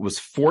leadership was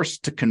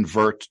forced to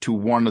convert to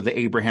one of the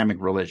Abrahamic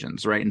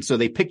religions, right? And so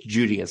they picked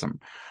Judaism,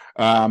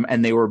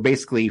 and they were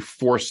basically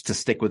forced to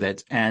stick with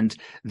it. And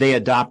they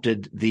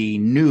adopted the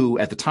new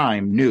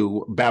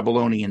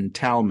Babylonian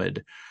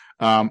Talmud,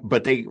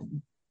 but they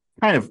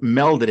kind of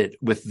melded it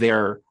with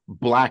their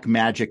black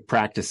magic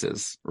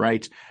practices,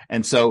 right?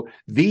 And so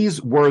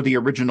these were the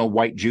original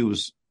white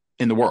Jews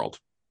in the world,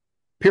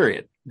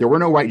 period. There were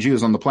no white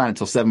Jews on the planet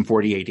until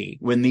 740 AD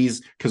when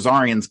these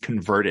Khazarians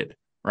converted,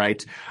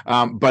 right?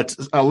 But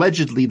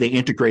allegedly they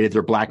integrated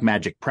their black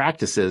magic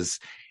practices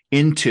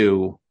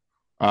into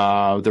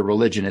the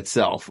religion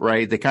itself,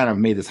 right? They kind of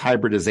made this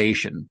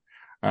hybridization,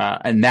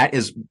 and that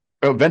is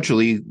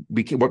eventually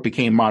what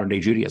became modern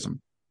day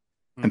Judaism.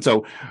 And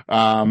so,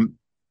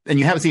 and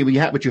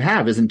what you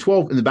have is in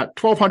about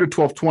 1200,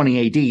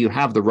 1220 AD, you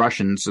have the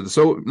Russians.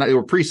 So they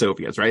were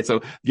pre-Soviets, right?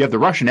 So you have the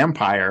Russian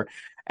Empire.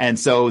 And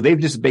so they've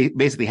just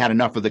basically had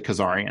enough of the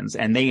Khazarians,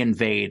 and they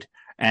invade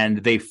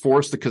and they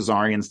force the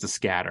Khazarians to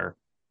scatter.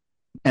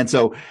 And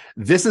so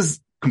this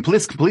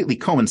completely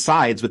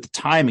coincides with the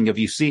timing of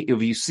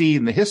if you see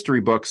in the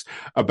history books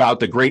about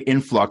the great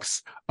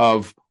influx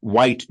of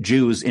white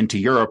Jews into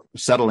Europe,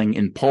 settling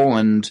in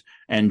Poland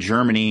and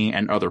Germany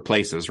and other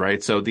places,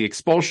 right? So the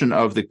expulsion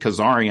of the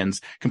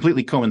Khazarians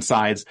completely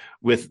coincides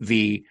with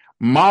the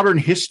modern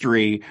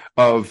history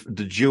of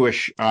the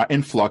Jewish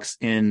influx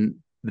in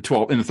the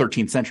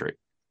 13th century.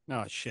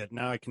 Oh shit!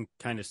 Now I can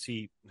kind of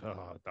see.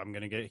 I'm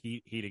gonna get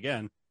heat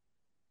again.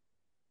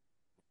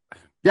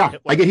 Yeah,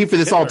 I get heat for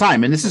this all the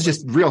time, and this is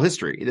just real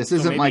history. This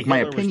isn't like my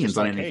opinions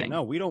on anything. Hey,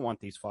 no, we don't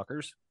want these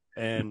fuckers,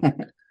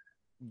 and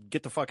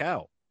get the fuck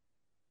out.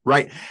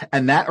 Right,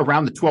 and that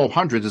around the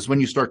 1200s is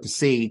when you start to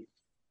see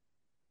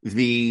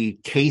the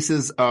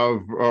cases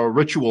of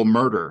ritual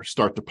murder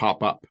start to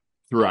pop up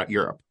throughout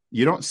Europe.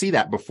 You don't see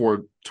that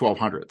before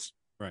 1200s.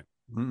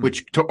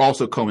 Which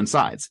also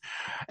coincides.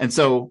 And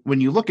so when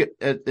you look at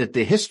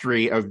the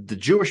history of the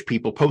Jewish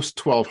people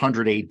post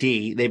 1200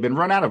 AD, they've been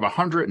run out of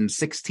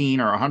 116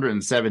 or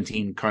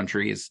 117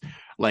 countries.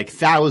 Like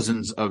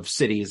thousands of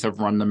cities have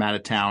run them out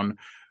of town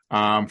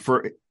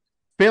for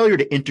failure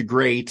to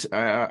integrate,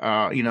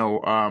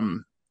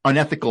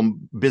 unethical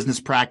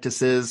business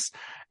practices,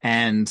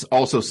 and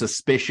also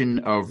suspicion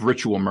of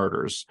ritual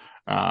murders,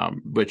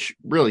 which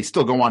really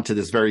still go on to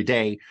this very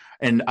day.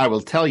 And I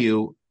will tell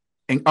you,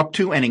 up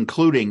to and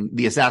including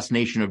the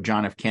assassination of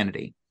John F.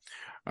 Kennedy,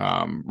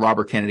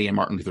 Robert Kennedy and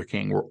Martin Luther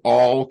King were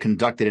all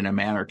conducted in a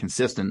manner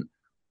consistent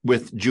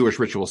with Jewish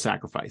ritual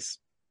sacrifice.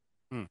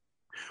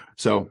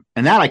 So,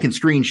 and that I can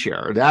screen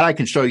share. That I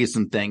can show you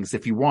some things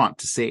if you want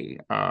to see.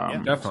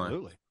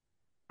 Definitely.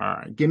 All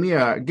right. Give me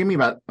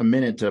about a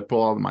minute to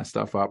pull all of my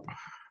stuff up.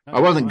 I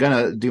wasn't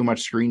gonna do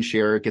much screen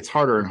share. It gets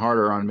harder and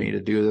harder on me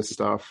to do this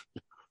stuff.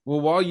 Well,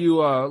 while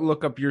you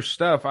look up your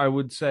stuff, I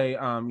would say,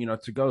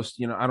 to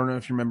Ghost, I don't know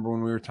if you remember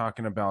when we were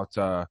talking about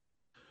the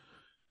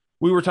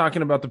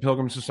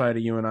Pilgrim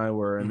Society, you and I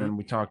were, and then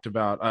we talked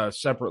about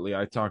separately.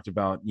 I talked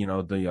about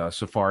the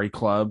Safari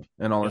Club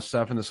and all this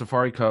stuff, and the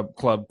Safari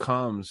Club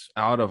comes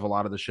out of a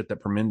lot of the shit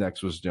that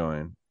Permindex was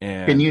doing.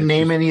 And can you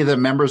name any of the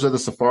members of the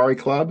Safari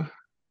Club?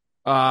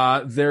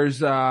 There's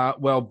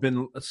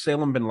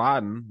Salem bin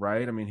Laden,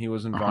 right? I mean, he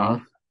was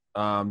involved.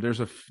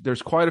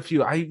 There's quite a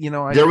few.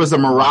 There was a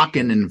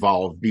Moroccan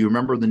involved. Do you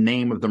remember the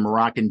name of the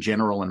Moroccan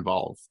general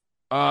involved?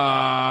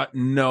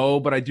 No,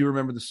 but I do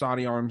remember the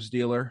Saudi arms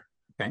dealer.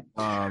 Okay.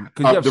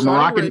 The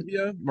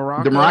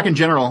Moroccan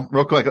general,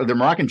 real quick, the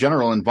Moroccan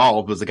general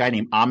involved was a guy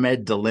named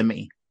Ahmed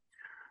Dalimi.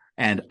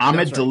 And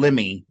Ahmed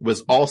Dalimi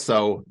was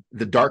also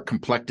the dark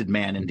complected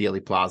man in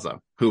Dealey Plaza,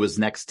 who was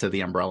next to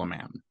the Umbrella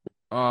Man.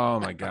 Oh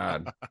my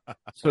God.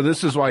 So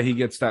this is why he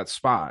gets that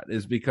spot,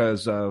 is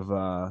because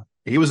of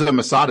he was a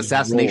Mossad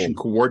assassination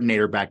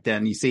coordinator back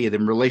then. You see, the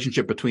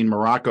relationship between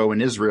Morocco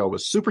and Israel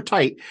was super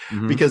tight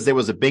because there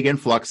was a big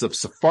influx of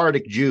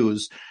Sephardic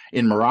Jews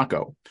in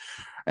Morocco.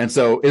 And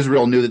so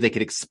Israel knew that they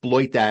could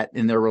exploit that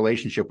in their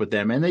relationship with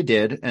them, and they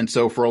did. And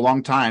so for a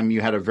long time, you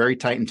had a very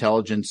tight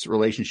intelligence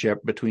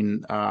relationship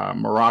between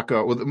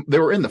Morocco. They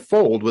were in the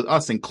fold with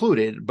us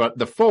included, but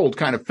the fold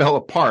kind of fell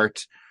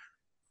apart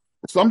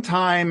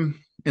sometime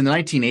in the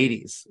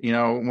 1980s,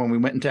 when we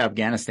went into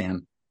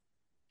Afghanistan.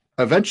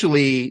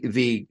 Eventually,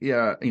 the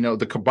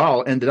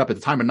cabal ended up at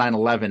the time of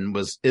 9/11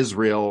 was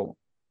Israel,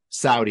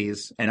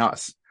 Saudis, and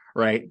us,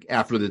 right?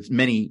 After the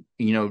many,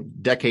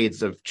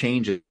 decades of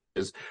changes.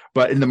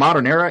 But in the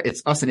modern era,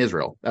 it's us and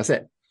Israel. That's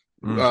it.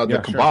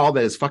 The cabal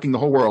that is fucking the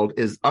whole world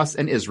is us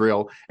and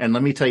Israel. And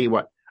let me tell you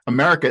what,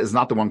 America is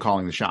not the one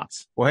calling the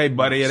shots. Well, hey,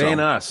 buddy, it ain't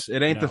us.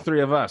 It ain't the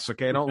three of us.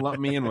 Okay, don't lump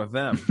me in with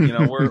them.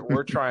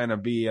 We're trying to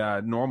be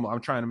normal.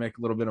 I'm trying to make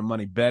a little bit of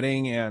money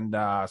betting and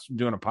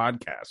doing a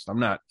podcast. I'm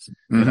not,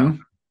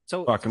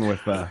 so fucking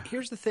with.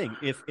 Here's the thing: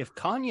 if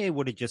Kanye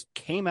would have just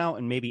came out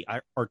and maybe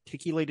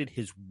articulated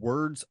his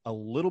words a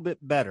little bit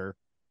better,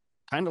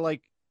 kind of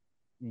like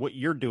what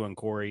you're doing,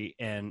 Corey,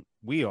 and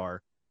we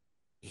are,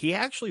 he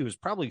actually was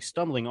probably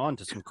stumbling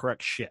onto some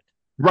correct shit.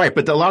 Right,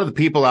 but a lot of the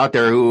people out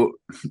there who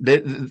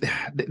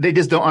they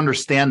just don't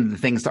understand the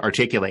things to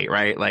articulate,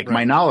 right? Like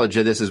my knowledge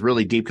of this is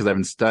really deep because I've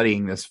been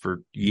studying this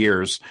for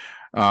years.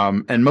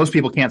 And most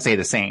people can't say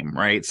the same,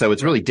 right? So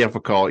it's really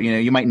difficult.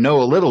 You might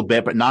know a little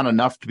bit, but not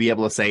enough to be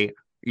able to say,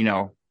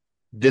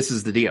 this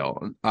is the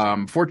deal.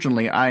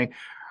 Fortunately, I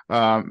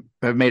have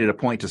made it a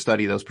point to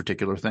study those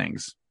particular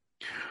things.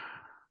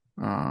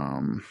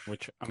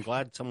 Which I'm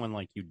glad someone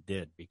like you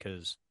did,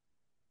 because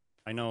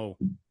I know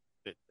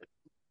that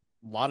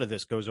a lot of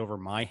this goes over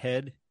my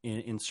head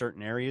in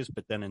certain areas,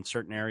 but then in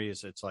certain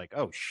areas it's like,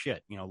 oh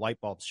shit,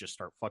 light bulbs just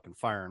start fucking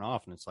firing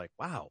off, and it's like,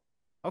 wow,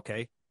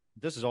 okay,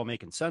 this is all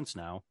making sense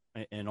now,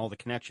 and all the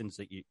connections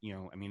that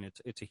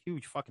it's a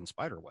huge fucking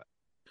spider web.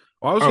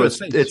 Well, it's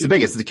the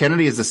biggest. The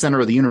Kennedy is the center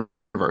of the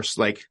universe.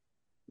 Like,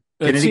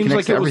 it seems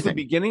like it was the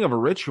beginning of a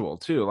ritual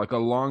too, like a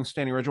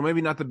long-standing ritual.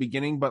 Maybe not the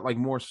beginning, but like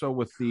more so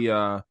with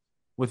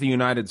the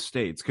United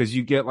States, because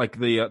you get like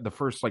the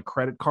first like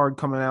credit card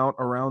coming out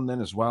around then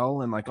as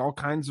well, and like all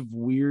kinds of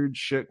weird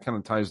shit kind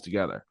of ties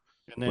together.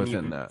 And then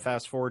within that,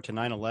 fast forward to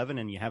 9/11,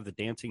 and you have the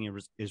dancing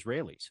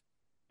Israelis,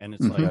 and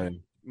it's like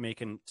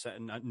making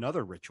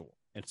another ritual.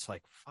 It's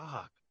like,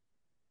 fuck.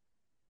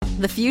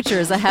 The future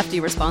is a hefty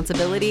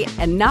responsibility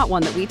and not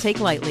one that we take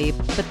lightly.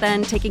 But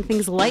then taking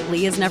things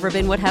lightly has never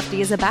been what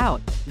Hefty is about.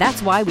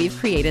 That's why we've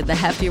created the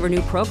Hefty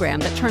Renew program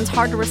that turns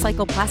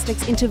hard-to-recycle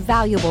plastics into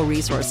valuable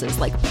resources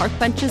like park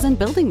benches and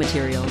building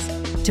materials.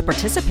 To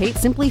participate,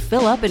 simply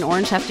fill up an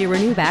orange Hefty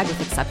Renew bag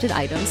with accepted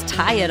items,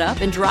 tie it up,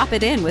 and drop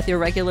it in with your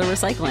regular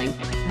recycling.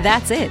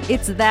 That's it.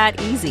 It's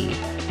that easy.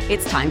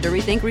 It's time to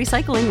rethink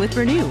recycling with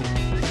Renew.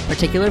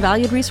 Particular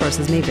valued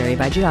resources may vary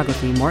by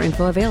geography. More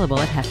info available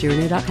at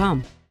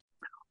heftyrenew.com.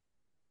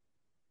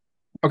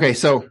 Okay,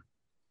 so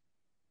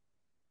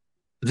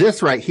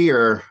this right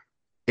here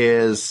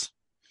is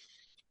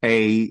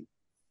a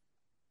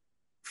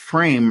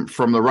frame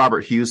from the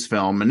Robert Hughes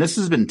film, and this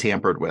has been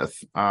tampered with.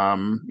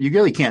 You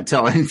really can't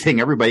tell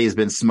anything. Everybody has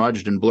been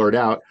smudged and blurred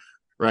out,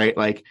 right?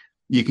 Like,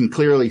 you can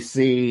clearly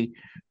see,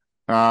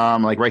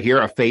 like right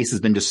here, a face has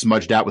been just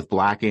smudged out with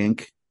black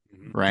ink,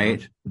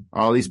 right?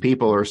 All these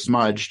people are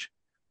smudged.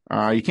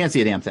 You can't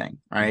see a damn thing,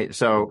 right?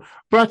 So,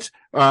 but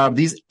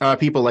these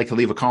people like to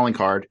leave a calling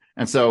card,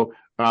 and so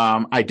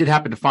I did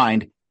happen to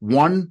find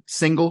one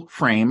single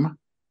frame,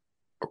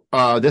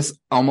 this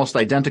almost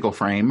identical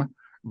frame,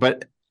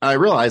 but I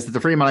realized that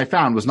the frame that I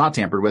found was not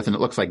tampered with, and it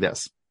looks like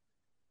this.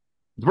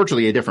 It's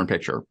virtually a different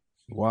picture.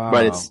 Wow.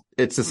 But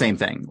it's the same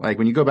thing. Like,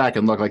 when you go back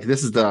and look, like,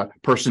 this is the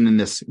person in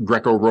this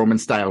Greco-Roman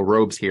style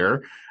robes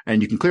here,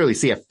 and you can clearly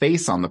see a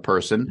face on the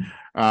person.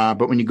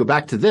 But when you go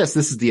back to this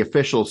is the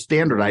official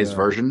standardized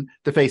version.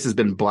 The face has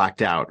been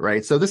blacked out,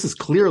 right? So this is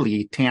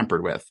clearly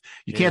tampered with.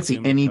 You can't see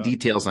any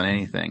details on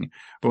anything.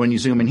 But when you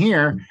zoom in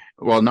here,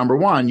 well, number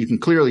one, you can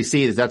clearly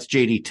see that that's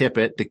J.D.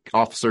 Tippett, the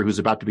officer who's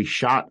about to be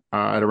shot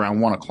at around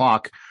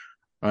 1:00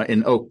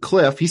 in Oak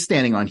Cliff. He's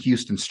standing on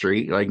Houston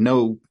Street. Like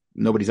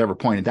nobody's ever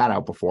pointed that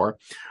out before.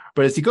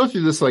 But as you go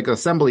through this like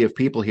assembly of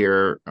people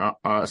here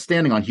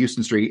standing on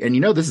Houston Street,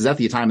 and this is at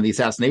the time of the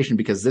assassination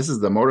because this is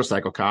the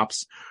motorcycle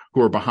cops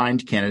who are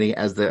behind Kennedy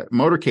as the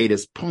motorcade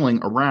is pulling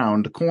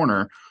around the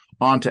corner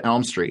onto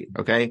Elm Street.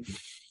 Okay.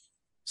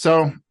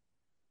 So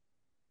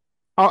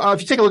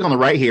if you take a look on the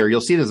right here,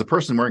 you'll see there's a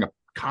person wearing a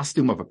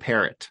costume of a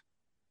parrot.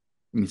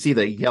 You can see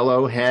the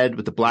yellow head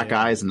with the black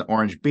eyes and the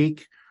orange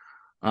beak.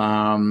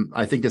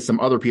 I think there's some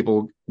other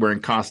people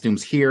wearing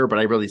costumes here, but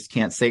I really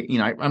can't say,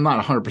 I'm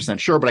not 100%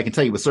 sure, but I can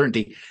tell you with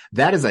certainty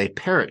that is a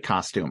parrot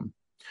costume.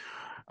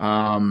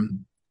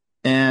 And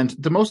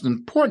the most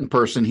important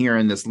person here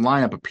in this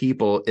lineup of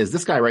people is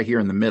this guy right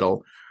here in the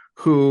middle,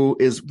 who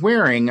is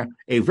wearing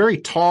a very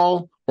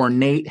tall,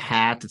 ornate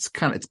hat. It's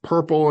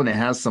purple and it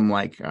has some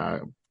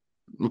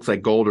looks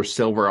like gold or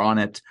silver on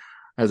it.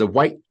 Has a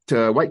white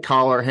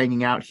collar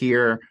hanging out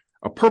here.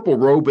 A purple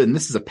robe, and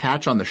this is a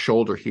patch on the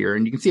shoulder here.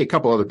 And you can see a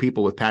couple other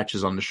people with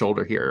patches on the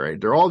shoulder here,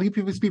 right?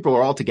 These people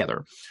are all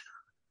together.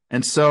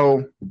 And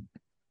so,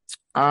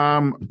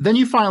 then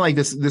you find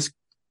this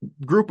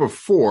group of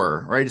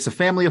four, right? It's a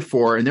family of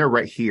four, and they're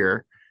right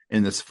here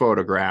in this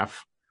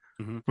photograph.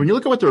 Mm-hmm. When you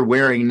look at what they're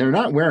wearing, they're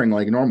not wearing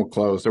like normal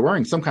clothes. They're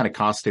wearing some kind of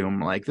costume.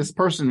 Like this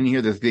person in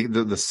here,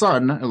 the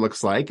son, it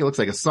looks like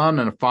a son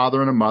and a father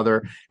and a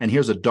mother. And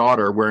here's a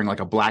daughter wearing like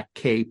a black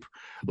cape.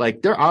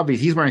 Like they're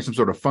obvious. He's wearing some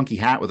sort of funky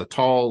hat with a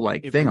tall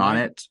thing on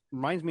it.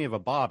 Reminds me of a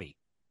bobby.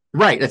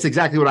 Right. That's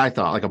exactly what I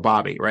thought. Like a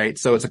bobby. Right.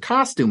 So it's a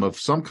costume of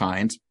some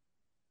kind.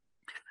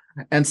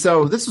 And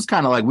so this was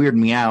kind of like weirding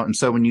me out. And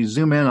so when you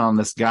zoom in on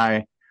this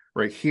guy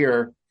right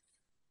here,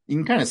 you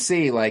can kind of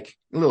see like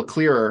a little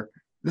clearer.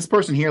 This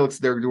person here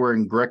they're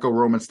wearing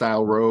Greco-Roman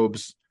style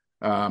robes.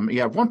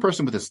 You have one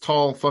person with this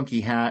tall, funky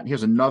hat.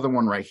 Here's another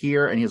one right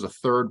here. And here's a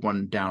third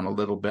one down a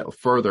little bit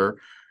further.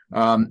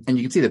 And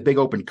you can see the big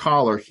open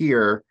collar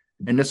here.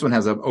 And this one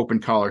has an open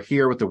collar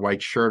here with the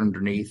white shirt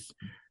underneath.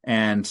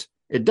 And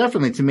it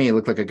definitely, to me,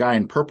 looked like a guy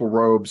in purple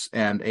robes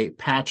and a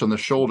patch on the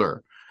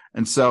shoulder.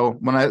 And so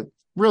when I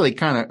really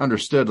kind of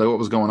understood what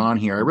was going on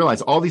here, I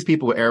realized all these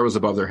people with arrows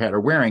above their head are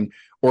wearing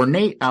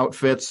ornate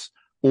outfits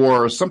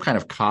or some kind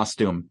of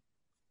costume.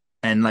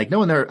 And no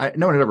one had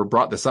ever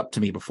brought this up to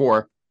me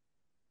before.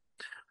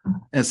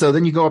 And so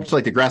then you go up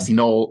to the grassy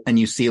knoll and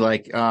you see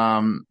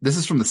this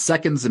is from the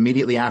seconds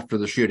immediately after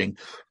the shooting.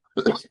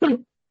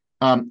 You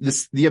have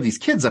these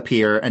kids up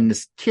here, and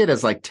this kid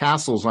has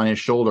tassels on his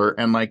shoulder,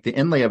 and the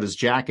inlay of his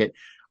jacket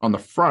on the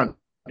front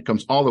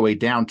comes all the way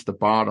down to the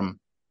bottom.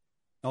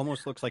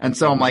 Almost looks like. And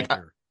so I'm like,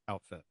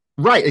 outfit.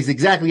 Right, is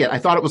exactly it. I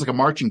thought it was like a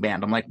marching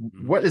band. I'm like,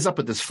 what is up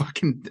with this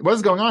what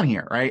is going on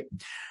here, right?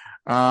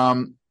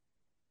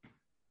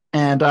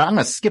 And I'm going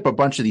to skip a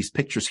bunch of these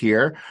pictures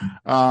here.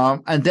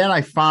 And then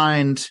I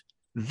find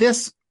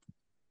this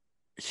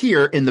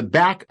here in the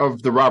back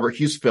of the Robert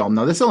Hughes film.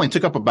 Now, this only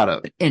took up about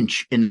an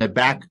inch in the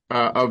back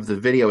of the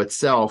video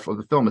itself, of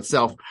the film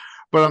itself.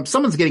 But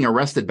someone's getting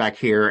arrested back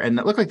here, and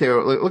it look like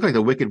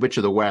the Wicked Witch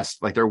of the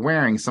West. Like they're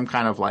wearing some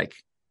kind of look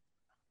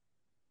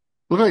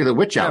like the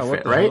witch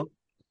outfit, right?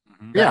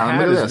 Mm-hmm. Yeah, the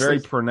hat is very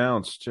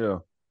pronounced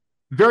too.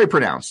 Very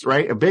pronounced,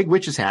 right? A big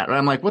witch's hat. And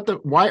I'm like,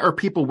 why are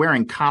people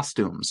wearing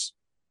costumes?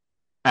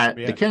 At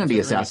the Kennedy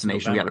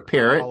assassination, we got a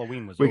parrot,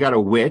 we got a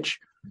witch,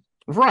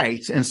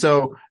 right? And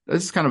so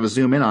this is kind of a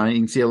zoom in on it. You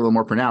can see it a little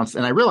more pronounced.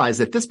 And I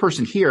realized that this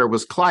person here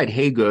was Clyde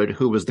Haygood,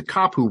 who was the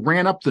cop who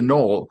ran up the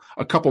knoll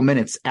a couple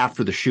minutes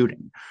after the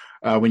shooting.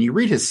 When you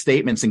read his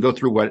statements and go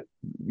through what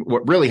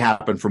really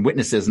happened from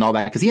witnesses and all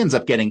that, because he ends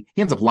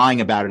up lying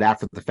about it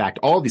after the fact.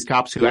 All of these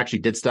cops who actually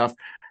did stuff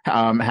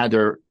had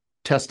their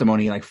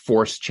testimony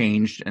force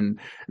changed, and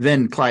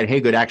then Clyde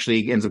Haygood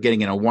actually ends up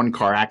getting in a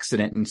one-car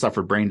accident and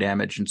suffered brain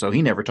damage, and so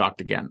he never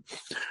talked again.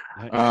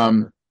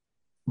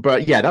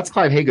 But yeah, that's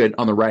Clyde Haygood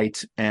on the right,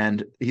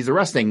 and he's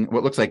arresting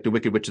what looks like the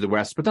Wicked Witch of the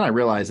West. But then I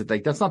realized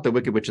that that's not the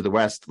Wicked Witch of the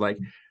West.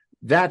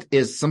 That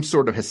is some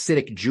sort of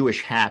Hasidic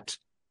Jewish hat,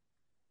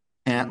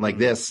 and like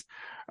this,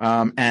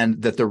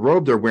 and that the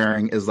robe they're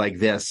wearing is like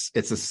this.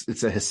 It's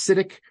a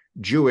Hasidic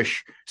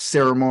Jewish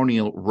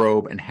ceremonial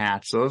robe and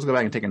hat. So let's go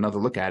back and take another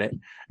look at it.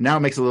 Now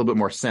it makes a little bit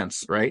more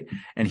sense, right?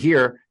 And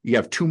here you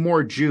have two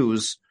more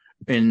Jews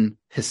in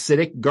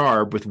Hasidic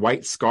garb with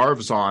white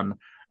scarves on.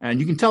 And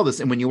you can tell this,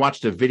 and when you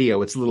watch the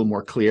video, it's a little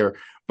more clear,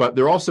 but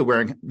they're also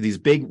wearing these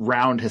big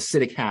round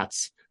Hasidic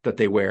hats that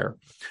they wear.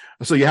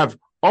 So you have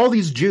all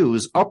these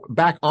Jews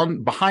back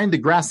behind the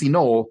grassy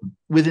knoll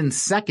within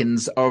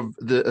seconds of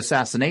the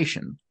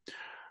assassination.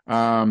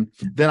 Then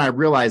I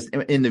realized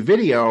in the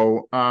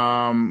video,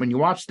 when you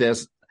watch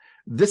this,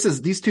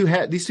 these two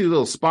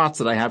little spots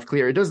that I have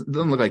clear. It doesn't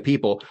look like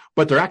people,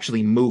 but they're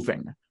actually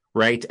moving,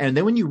 right? And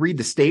then when you read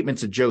the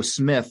statements of Joe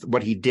Smith,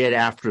 what he did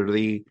after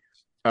the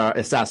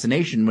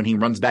assassination, when he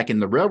runs back in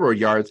the railroad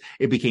yards,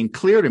 it became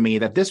clear to me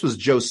that this was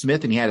Joe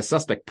Smith, and he had a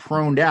suspect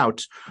proned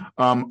out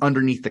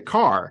underneath the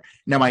car.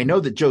 Now, I know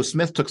that Joe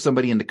Smith took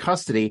somebody into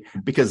custody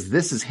because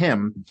this is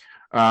him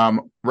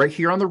right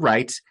here on the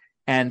right.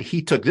 And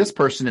he took this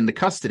person into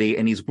custody,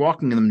 and he's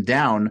walking them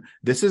down.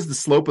 This is the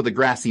slope of the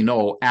grassy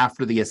knoll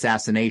after the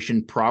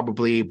assassination,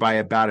 probably by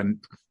about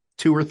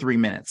 2 or 3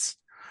 minutes.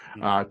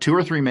 2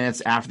 or 3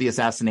 minutes after the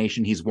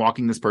assassination, he's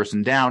walking this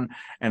person down.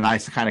 And I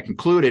kind of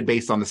concluded,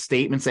 based on the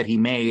statements that he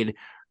made,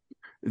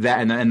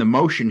 that and the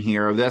motion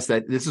here of this,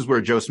 that this is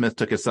where Joe Smith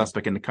took his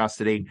suspect into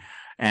custody,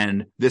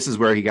 and this is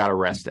where he got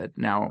arrested.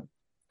 Now,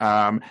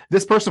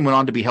 this person went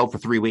on to be held for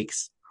 3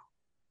 weeks.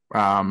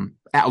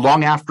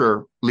 Long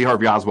after Lee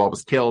Harvey Oswald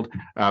was killed,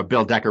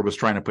 Bill Decker was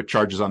trying to put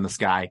charges on this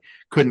guy,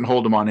 couldn't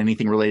hold him on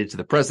anything related to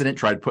the president,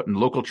 tried putting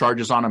local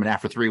charges on him, and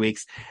after 3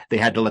 weeks, they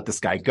had to let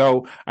this guy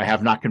go. I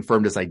have not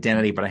confirmed his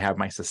identity, but I have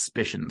my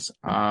suspicions.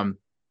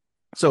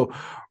 So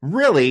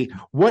really,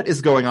 what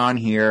is going on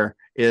here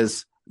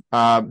is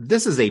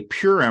this is a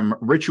Purim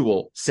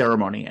ritual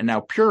ceremony. And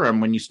now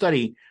Purim, when you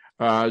study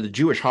the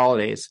Jewish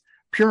holidays,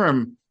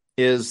 Purim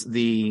is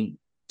the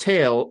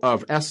tale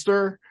of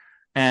Esther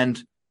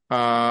and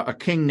a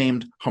king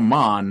named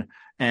Haman.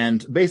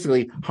 And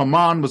basically,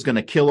 Haman was going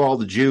to kill all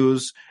the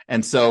Jews.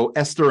 And so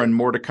Esther and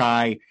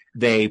Mordecai,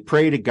 they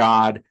pray to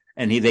God,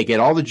 and they get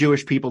all the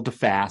Jewish people to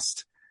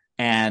fast.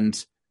 And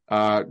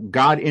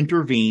God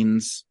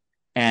intervenes,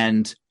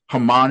 and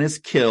Haman is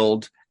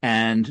killed,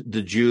 and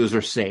the Jews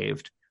are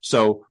saved.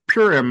 So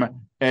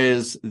Purim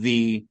is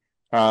the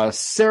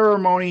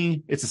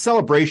ceremony. It's a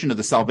celebration of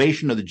the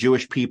salvation of the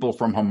Jewish people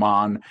from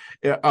Haman.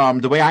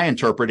 The way I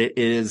interpret it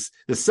is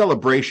the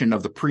celebration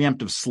of the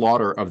preemptive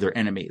slaughter of their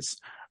enemies.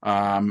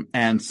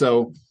 And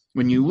so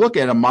when you look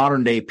at a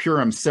modern day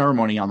Purim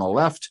ceremony on the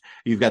left,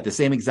 you've got the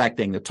same exact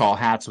thing: the tall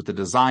hats with the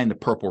design, the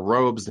purple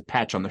robes, the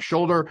patch on the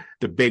shoulder,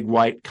 the big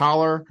white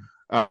collar.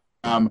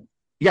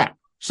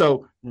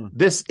 So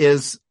this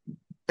is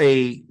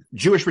a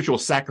Jewish ritual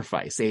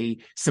sacrifice, a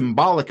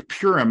symbolic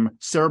Purim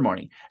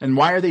ceremony. And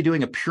why are they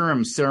doing a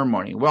Purim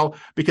ceremony? Well,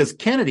 because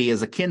Kennedy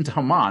is akin to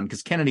Haman,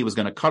 because Kennedy was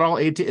going to cut all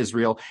aid to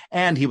Israel,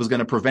 and he was going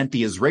to prevent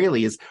the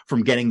Israelis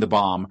from getting the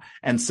bomb.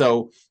 And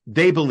so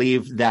they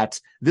believe that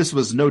this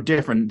was no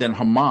different than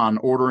Haman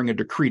ordering a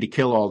decree to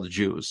kill all the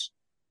Jews,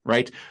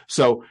 right?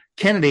 So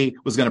Kennedy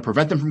was going to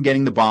prevent them from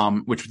getting the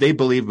bomb, which they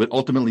believed would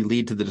ultimately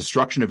lead to the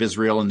destruction of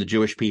Israel and the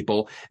Jewish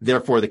people.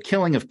 Therefore, the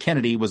killing of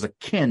Kennedy was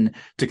akin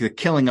to the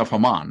killing of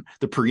Haman,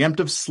 the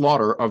preemptive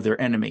slaughter of their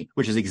enemy,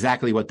 which is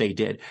exactly what they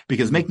did.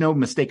 Because make no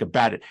mistake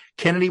about it,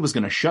 Kennedy was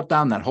going to shut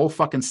down that whole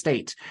fucking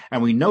state.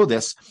 And we know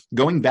this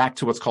going back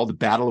to what's called the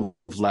Battle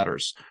of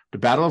Letters. The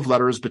Battle of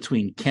Letters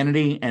between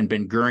Kennedy and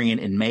Ben-Gurion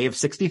in May of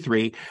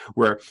 1963,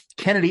 where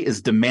Kennedy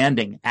is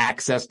demanding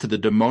access to the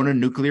Dimona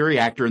nuclear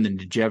reactor in the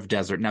Negev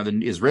Desert. Now, the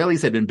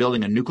Israelis had been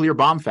building a nuclear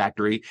bomb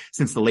factory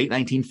since the late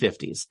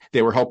 1950s.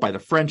 They were helped by the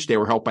French. They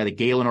were helped by the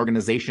Galen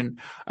organization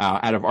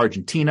out of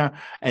Argentina.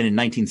 And in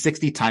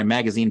 1960, Time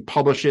magazine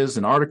publishes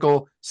an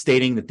article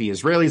stating that the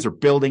Israelis are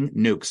building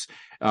nukes.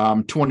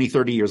 20,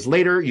 30 years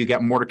later, you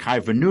get Mordecai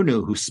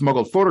Vanunu, who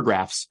smuggled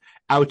photographs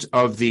out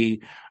of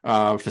the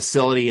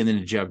facility in the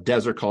Negev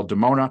Desert called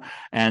Dimona,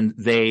 and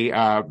they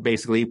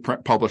basically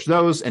published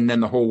those, and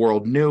then the whole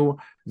world knew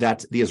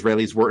that the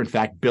Israelis were in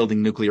fact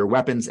building nuclear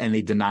weapons, and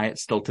they deny it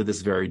still to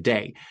this very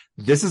day.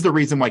 This is the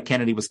reason why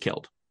Kennedy was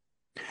killed.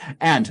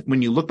 And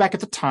when you look back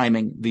at the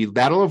timing, the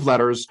Battle of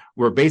Letters,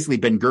 where basically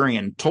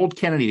Ben-Gurion told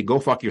Kennedy to go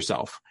fuck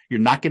yourself. You're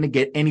not going to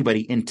get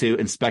anybody in to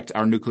inspect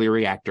our nuclear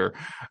reactor.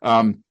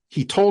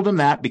 He told him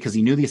that because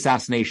he knew the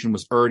assassination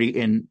was already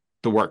in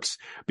the works,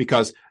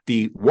 because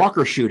the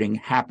Walker shooting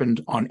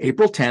happened on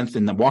April 10th,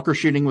 and the Walker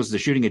shooting was the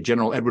shooting at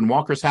General Edwin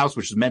Walker's house,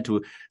 which was meant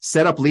to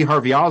set up Lee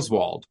Harvey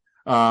Oswald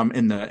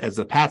as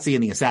the patsy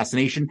in the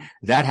assassination.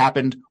 That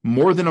happened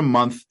more than a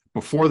month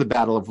before the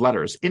Battle of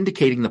Letters,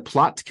 indicating the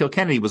plot to kill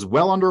Kennedy was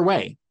well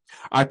underway.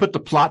 I put the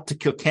plot to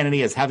kill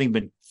Kennedy as having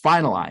been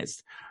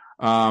finalized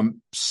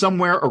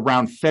somewhere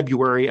around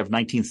February of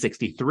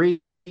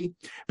 1963.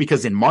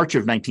 Because in March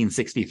of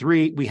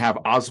 1963, we have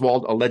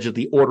Oswald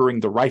allegedly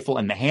ordering the rifle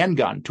and the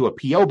handgun to a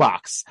P.O.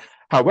 box.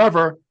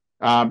 However,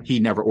 he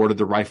never ordered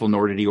the rifle,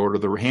 nor did he order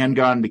the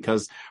handgun,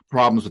 because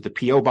problems with the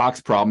P.O.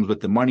 box, problems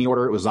with the money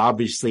order. It was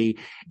obviously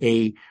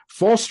a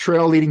false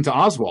trail leading to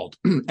Oswald.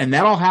 And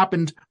that all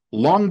happened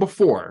long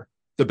before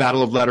the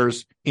Battle of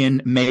Letters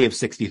in May of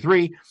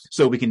 1963.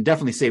 So we can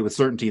definitely say with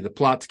certainty the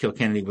plot to kill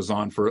Kennedy was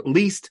on for at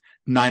least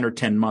 9 or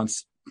 10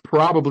 months.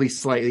 Probably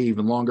slightly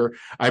even longer.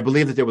 I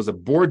believe that there was a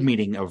board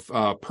meeting of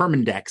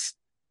Permindex.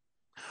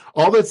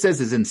 All that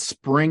says is in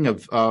spring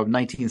of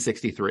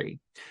 1963.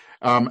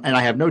 And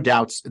I have no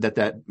doubts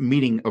that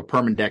meeting of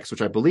Permindex,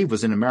 which I believe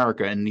was in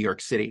America in New York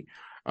City,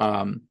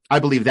 I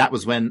believe that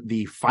was when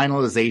the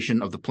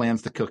finalization of the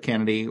plans to kill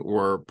Kennedy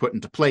were put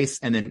into place.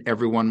 And then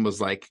everyone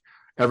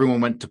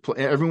went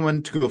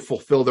to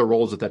fulfill their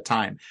roles at that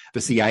time.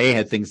 The CIA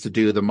had things to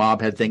do. The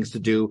mob had things to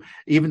do.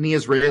 Even the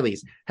Israelis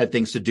had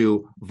things to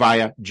do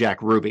via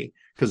Jack Ruby.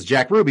 because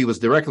Jack Ruby was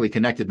directly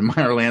connected to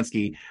Meyer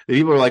Lansky. The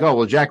people were like, oh,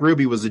 well, Jack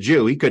Ruby was a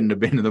Jew. He couldn't have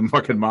been in the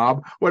fucking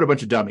mob. What a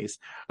bunch of dummies.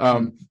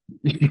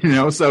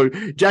 So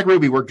Jack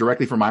Ruby worked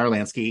directly for Meyer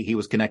Lansky. He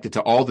was connected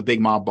to all the big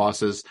mob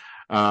bosses.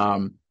 He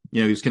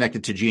was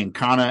connected to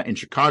Giancana in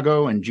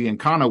Chicago, and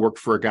Giancana worked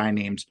for a guy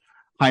named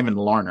Hyman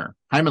Larner.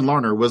 Hyman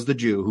Larner was the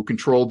Jew who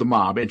controlled the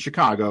mob in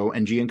Chicago,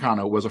 and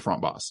Giancana was a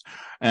front boss.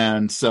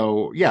 And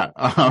so,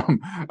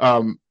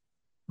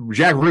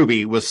 Jack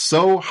Ruby was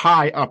so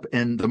high up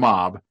in the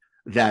mob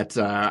that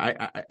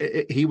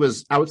he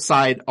was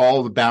outside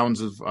all the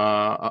bounds of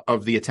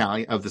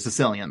the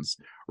Sicilians,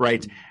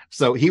 right?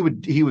 So he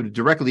would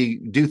directly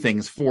do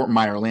things for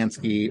Meyer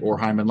Lansky or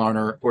Hyman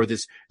Larner or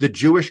the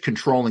Jewish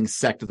controlling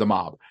sect of the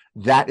mob.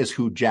 That is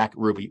who Jack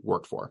Ruby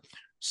worked for.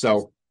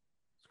 So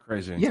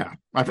crazy. Yeah,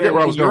 I forget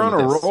where I was going. You're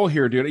on a roll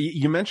here, dude.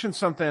 You mentioned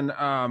something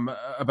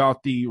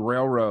about the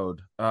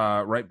railroad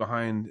right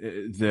behind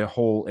the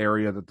whole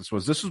area that this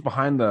was. This was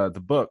behind the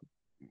book.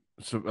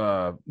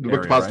 The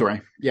book depository.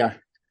 Right? Yeah.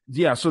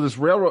 Yeah. So this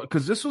railroad,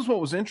 because this was what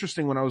was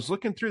interesting when I was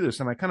looking through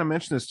this, and I kind of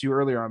mentioned this to you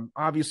earlier. I'm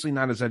obviously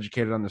not as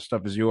educated on this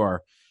stuff as you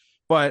are,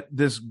 but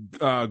this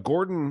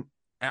Gordon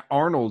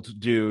Arnold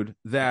dude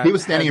that he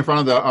was standing in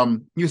front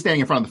of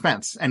the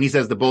fence, and he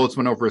says the bullets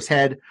went over his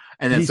head,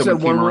 and then he someone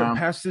said one came went around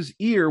past his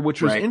ear,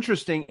 which was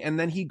interesting. And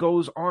then he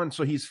goes on,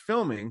 so he's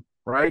filming,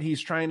 right?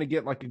 He's trying to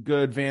get like a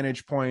good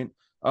vantage point.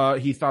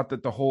 He thought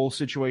that the whole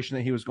situation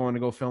that he was going to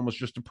go film was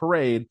just a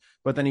parade,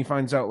 but then he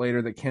finds out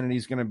later that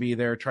Kennedy's going to be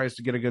there, tries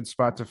to get a good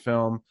spot to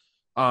film.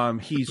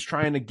 He's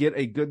trying to get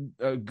a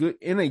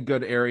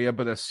good area,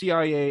 but a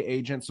CIA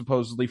agent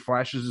supposedly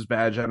flashes his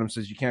badge at him,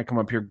 says, "You can't come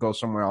up here, go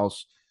somewhere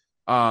else."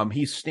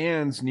 He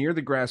stands near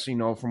the grassy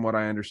knoll, from what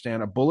I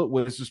understand. A bullet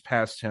whizzes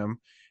past him,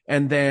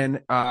 and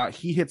then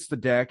he hits the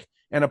deck,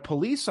 and a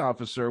police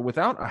officer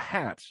without a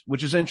hat,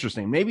 which is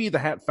interesting. Maybe the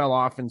hat fell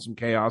off in some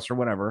chaos or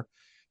whatever,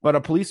 but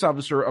a police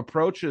officer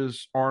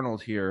approaches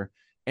Arnold here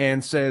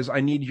and says, "I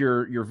need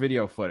your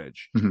video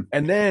footage." Mm-hmm.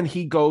 And then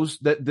he goes,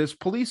 this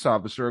police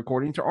officer,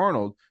 according to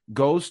Arnold,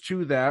 goes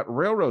to that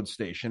railroad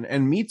station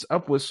and meets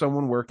up with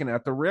someone working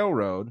at the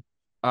railroad,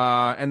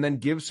 and then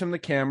gives him the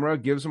camera,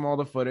 gives him all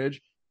the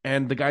footage.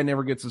 And the guy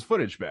never gets his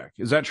footage back.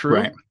 Is that true?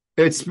 Right.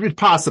 It's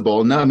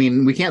possible. No, I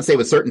mean, we can't say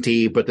with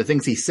certainty, but the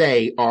things he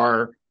say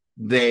are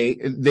they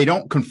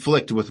don't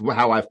conflict with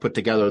how I've put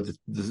together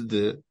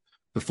the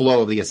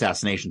flow of the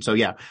assassination. So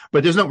yeah,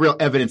 but there's no real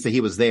evidence that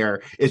he was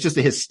there. It's just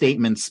that his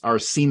statements are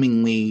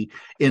seemingly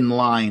in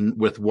line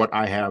with what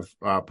I have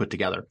put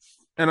together.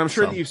 And I'm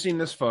sure that you've seen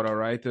this photo,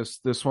 right?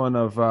 This one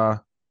of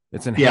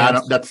it's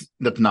enhanced. Yeah,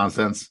 that's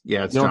nonsense.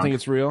 Yeah, you don't think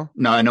it's real?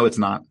 No, I know it's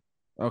not.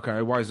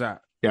 Okay, why is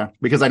that? Yeah,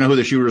 because I know who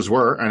the shooters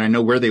were, and I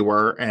know where they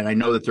were, and I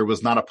know that there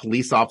was not a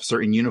police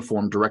officer in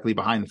uniform directly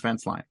behind the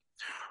fence line.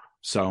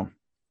 So,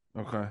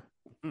 okay.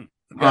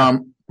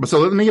 So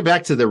let me get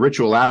back to the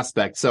ritual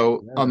aspect.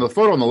 So on the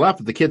photo on the left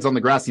of the kids on the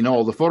grassy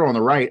knoll, the photo on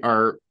the right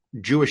are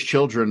Jewish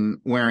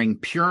children wearing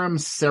Purim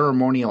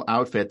ceremonial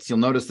outfits. You'll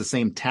notice the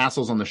same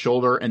tassels on the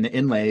shoulder and the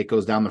inlay that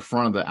goes down the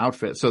front of the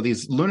outfit. So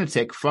these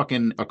lunatic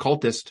fucking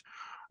occultists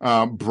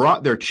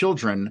brought their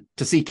children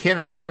to see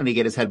Kennedy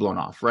get his head blown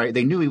off, right?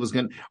 They knew he was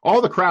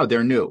all the crowd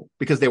there knew,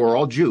 because they were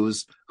all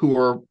Jews who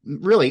were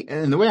really,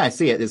 and the way I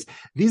see it is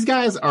these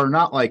guys are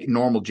not like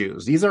normal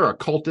Jews. These are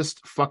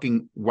occultist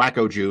fucking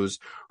wacko Jews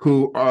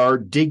who are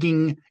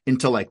digging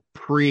into like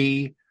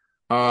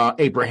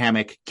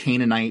Abrahamic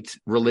Canaanite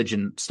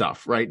religion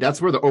stuff, right?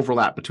 That's where the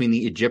overlap between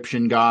the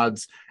Egyptian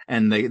gods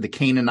and the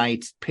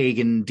Canaanite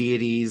pagan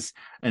deities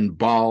and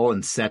Baal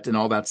and Set and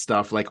all that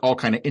stuff, like all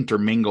kind of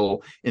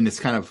intermingle in this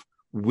kind of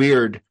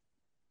weird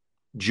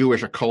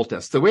Jewish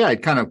occultists. The way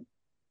I'd kind of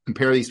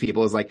compare these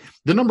people is like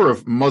the number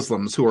of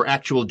Muslims who are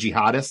actual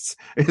jihadists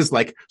is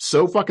like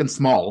so fucking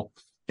small.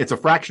 It's a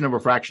fraction of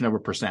a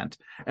percent.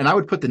 And I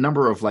would put the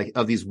number of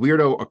these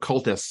weirdo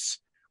occultists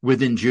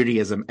within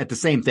Judaism at the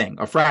same thing,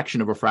 a fraction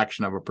of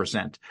a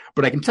percent.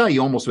 But I can tell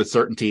you almost with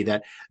certainty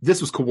that this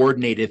was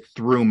coordinated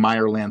through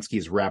Meyer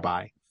Lansky's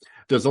rabbi.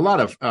 There's a lot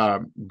of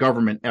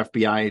government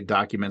FBI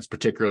documents,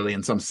 particularly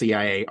in some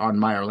CIA, on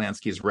Meyer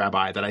Lansky's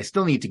rabbi that I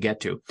still need to get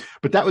to.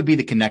 But that would be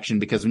the connection,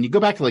 because when you go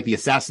back to like the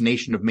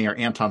assassination of Mayor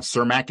Anton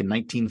Cermak in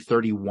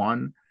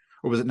 1931,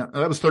 or was it? No,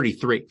 that was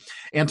 33.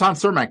 Anton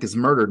Cermak is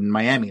murdered in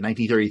Miami in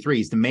 1933.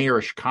 He's the mayor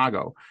of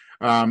Chicago.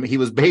 He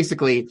was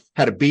basically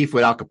had a beef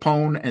with Al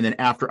Capone, and then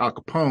after Al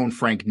Capone,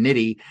 Frank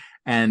Nitti,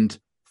 and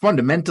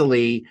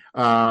fundamentally,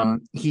 a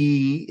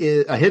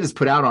hit is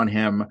put out on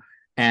him.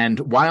 And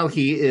while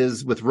he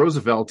is with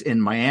Roosevelt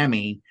in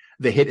Miami,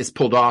 the hit is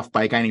pulled off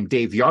by a guy named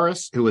Dave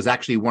Yaris, who was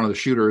actually one of the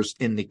shooters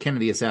in the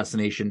Kennedy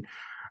assassination.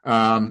 Dave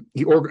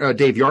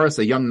Yaris,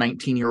 a young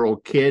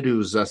 19-year-old kid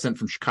who's sent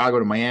from Chicago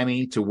to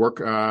Miami to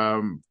work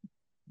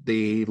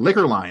the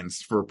liquor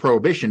lines for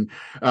Prohibition.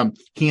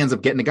 He ends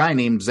up getting a guy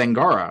named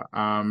Zangara,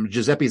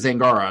 Giuseppe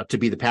Zangara, to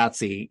be the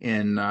patsy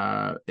in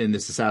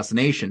this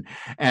assassination.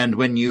 And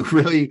when you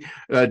really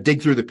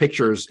dig through the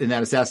pictures in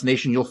that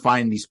assassination, you'll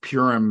find these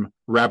Purim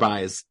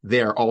rabbis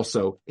there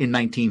also in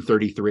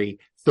 1933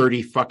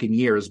 30 fucking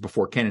years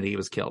before Kennedy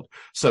was killed.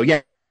 So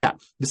yeah,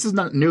 this is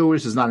not new.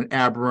 This is not an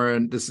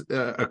aberrant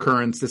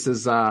occurrence. This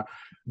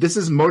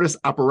is modus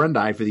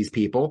operandi for these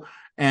people.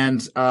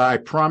 And I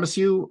promise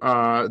you,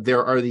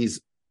 there are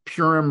these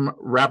Purim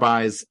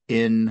rabbis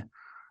in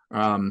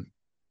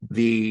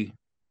the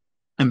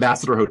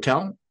Ambassador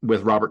Hotel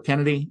with Robert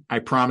Kennedy. I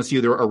promise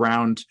you they're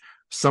around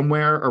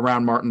somewhere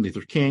around Martin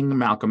Luther King,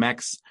 Malcolm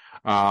X.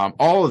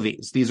 All of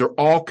these are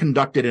all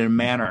conducted in a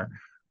manner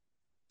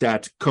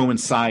that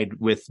coincide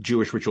with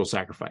Jewish ritual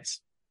sacrifice.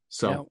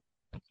 So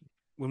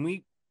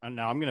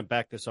now I'm going to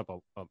back this up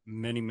a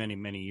many, many,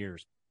 many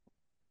years.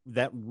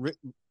 That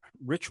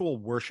ritual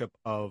worship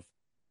of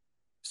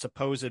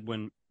supposed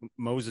when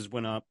Moses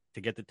went up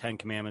to get the 10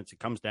 Commandments, it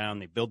comes down,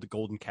 they build the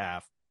golden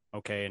calf.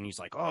 Okay. And he's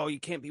like, oh, you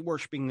can't be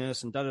worshiping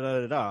this and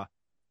da-da-da-da-da.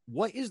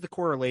 What is the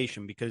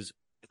correlation? Because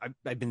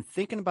I've been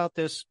thinking about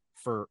this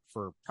for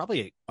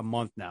probably a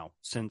month now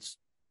since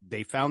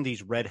they found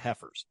these red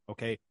heifers.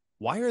 Okay.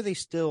 Why are they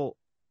still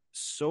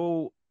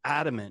so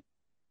adamant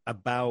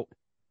about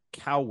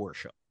cow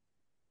worship?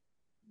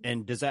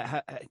 And does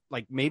that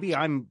maybe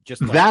I'm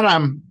just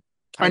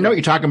I know what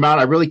you're talking about.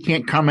 I really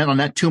can't comment on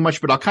that too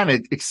much, but I'll kind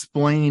of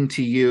explain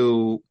to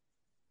you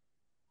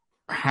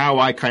how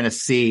I kind of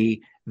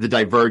see the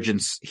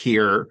divergence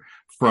here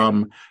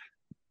from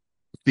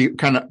the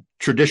kind of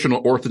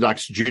traditional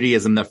Orthodox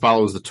Judaism that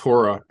follows the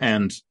Torah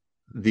and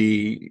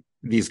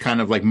these kind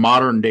of like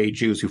modern day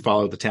Jews who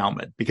follow the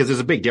Talmud, because there's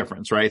a big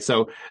difference, right?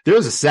 So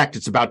there's a sect.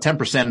 It's about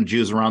 10% of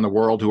Jews around the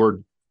world who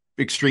are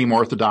extreme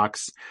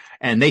Orthodox,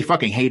 and they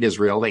fucking hate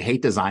Israel. They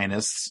hate the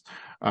Zionists.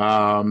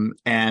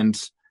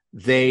 And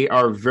they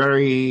are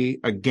very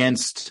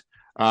against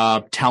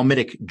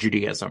Talmudic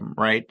Judaism,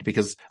 right?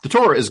 Because the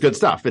Torah is good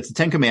stuff. It's the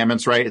 10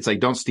 Commandments, right? It's like,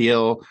 don't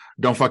steal,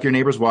 don't fuck your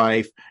neighbor's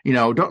wife,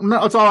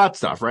 it's all that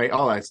stuff, right?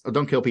 All that,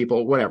 don't kill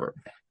people, whatever.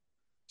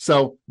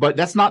 So, but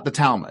that's not the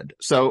Talmud.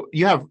 So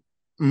you have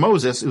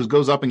Moses who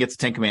goes up and gets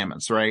the 10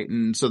 Commandments, right?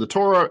 And so the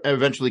Torah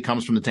eventually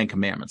comes from the 10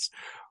 Commandments.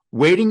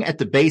 Waiting at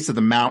the base of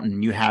the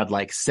mountain, you had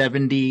like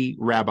 70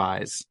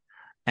 rabbis,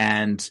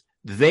 and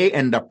they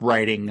end up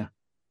writing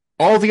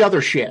all the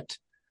other shit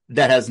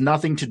that has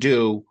nothing to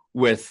do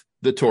with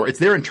the Torah. It's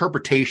their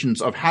interpretations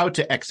of how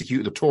to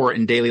execute the Torah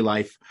in daily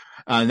life.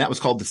 And that was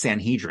called the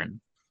Sanhedrin.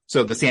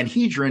 So the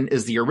Sanhedrin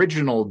is the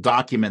original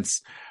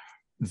documents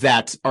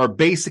that are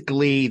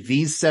basically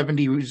these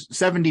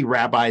 70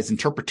 rabbis'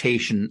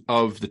 interpretation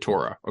of the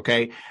Torah.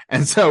 Okay.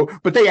 And so,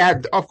 but they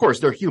add, of course,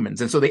 they're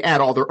humans. And so they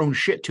add all their own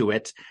shit to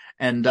it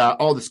and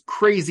all this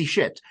crazy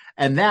shit.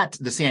 And that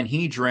the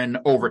Sanhedrin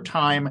over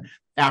time,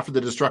 after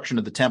the destruction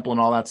of the temple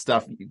and all that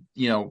stuff,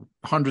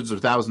 hundreds or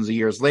thousands of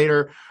years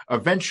later,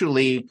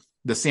 eventually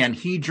the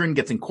Sanhedrin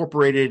gets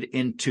incorporated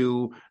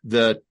into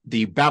the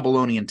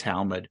Babylonian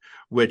Talmud,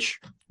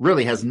 which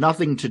really has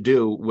nothing to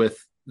do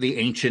with the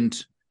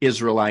ancient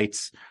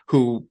Israelites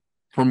who,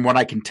 from what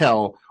I can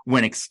tell,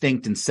 went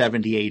extinct in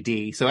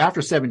 70 AD. So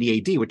after 70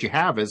 AD, what you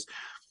have is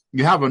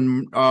you have a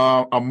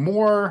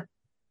more,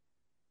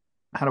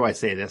 how do I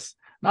say this?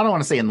 I don't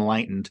want to say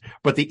enlightened,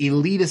 but the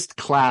elitist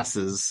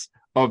classes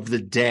of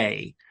the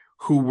day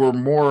who were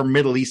more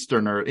Middle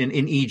Easterner in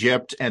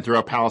Egypt and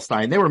throughout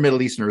Palestine. They were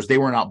Middle Easterners. They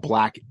were not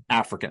Black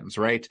Africans,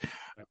 right?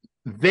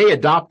 They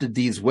adopted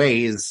these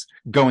ways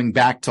going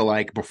back to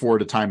like before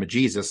the time of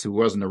Jesus, who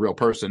wasn't a real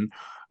person.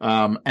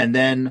 And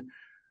then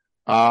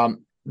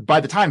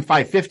by the time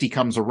 550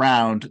 comes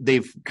around,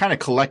 they've kind of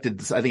collected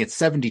this, I think it's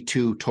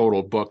 72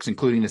 total books,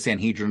 including the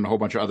Sanhedrin and a whole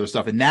bunch of other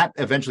stuff. And that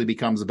eventually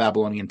becomes the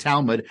Babylonian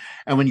Talmud.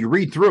 And when you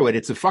read through it,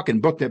 it's a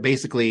fucking book that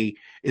basically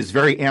is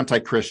very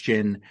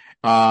anti-Christian.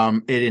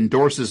 It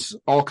endorses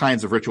all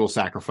kinds of ritual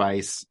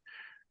sacrifice.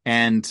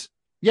 And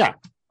yeah,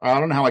 I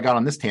don't know how I got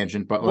on this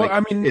tangent, but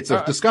it's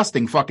a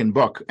disgusting fucking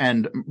book.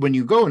 And when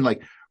you go and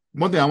like,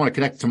 one thing I want to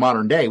connect to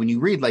modern day, when you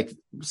read like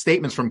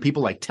statements from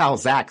people like Tal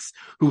Zaks,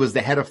 who was the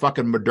head of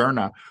fucking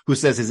Moderna, who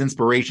says his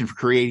inspiration for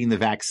creating the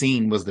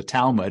vaccine was the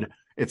Talmud.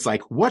 It's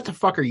like, what the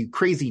fuck are you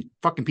crazy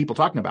fucking people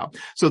talking about?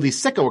 So these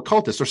sicko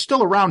occultists are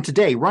still around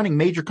today running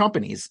major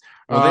companies.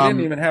 Well, they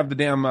didn't even have the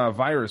damn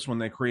virus when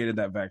they created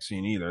that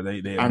vaccine either. They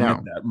admit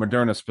that.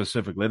 Moderna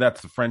specifically.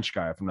 That's the French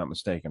guy, if I'm not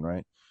mistaken,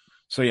 right?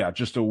 So yeah,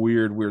 just a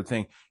weird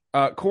thing.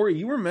 Corey,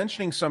 you were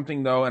mentioning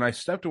something though, and I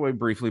stepped away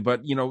briefly,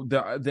 but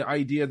the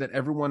idea that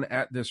everyone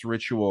at this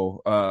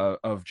ritual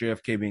of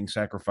JFK being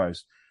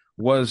sacrificed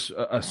was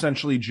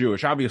essentially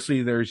Jewish.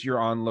 Obviously, there's your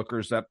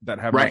onlookers that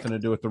have nothing to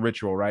do with the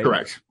ritual, right?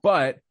 Correct.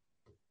 But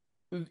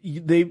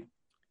the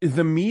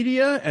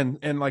media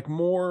and like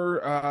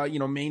more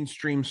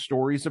mainstream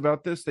stories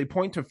about this, they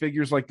point to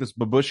figures like this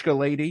babushka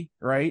lady,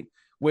 right?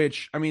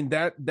 Which, I mean,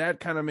 that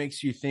kind of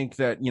makes you think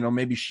that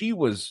maybe she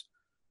was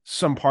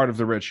some part of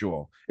the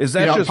ritual. Is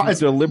that just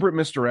deliberate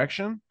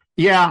misdirection?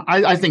 Yeah,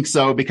 I think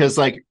so, because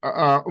like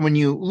when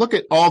you look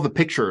at all the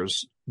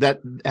pictures that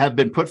have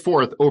been put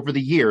forth over the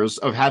years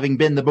of having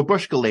been the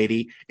babushka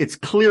lady, it's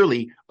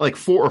clearly like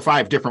 4 or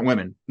 5 different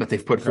women that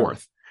they've put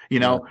forth.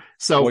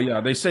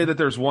 So they say that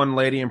there's one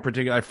lady in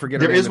particular. I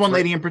forget. There is one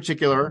lady in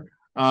particular.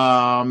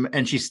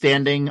 And she's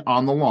standing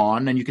on the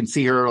lawn, and you can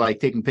see her like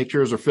taking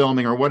pictures or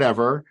filming or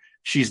whatever.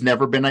 She's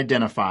never been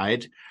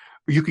identified.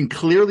 You can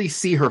clearly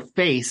see her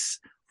face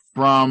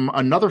from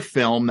another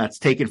film that's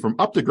taken from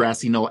up the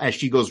grassy knoll as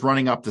she goes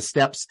running up the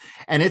steps,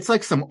 and it's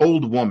like some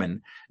old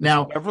woman.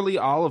 Now, Beverly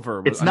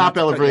Oliver. It's not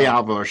Beverly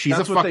Oliver. She's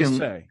That's a what they fucking.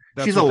 say.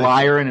 She's a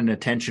liar and an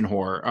attention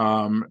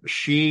whore.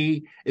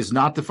 She is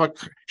not the fuck.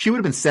 She would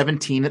have been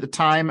 17 at the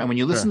time, and when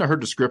you listen to her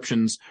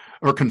descriptions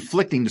or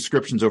conflicting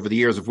descriptions over the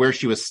years of where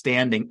she was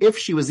standing, if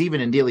she was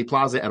even in Dealey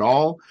Plaza at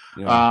all,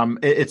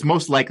 it's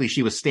most likely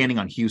she was standing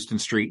on Houston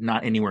Street,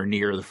 not anywhere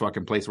near the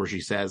fucking place where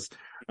she says.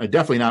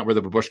 Definitely not where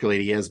the Babushka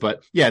lady is,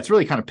 but yeah, it's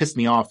really kind of pissed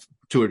me off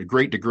to a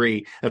great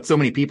degree that so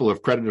many people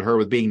have credited her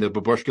with being the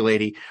Babushka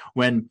lady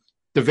when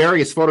the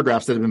various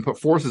photographs that have been put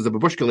forth as the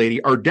Babushka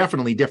lady are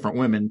definitely different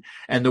women.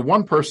 And the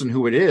one person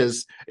who it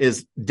is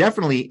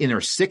definitely in her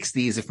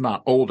 60s, if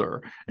not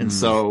older. And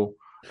so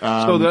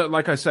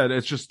like I said,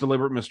 it's just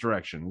deliberate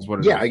misdirection is what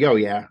it is. Oh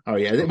yeah.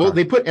 Okay. Well,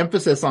 they put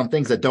emphasis on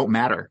things that don't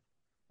matter,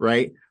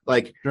 right?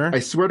 Like, I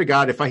swear to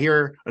God, if I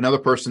hear another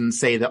person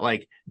say that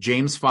like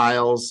James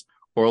Files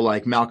or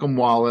like Malcolm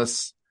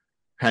Wallace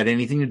had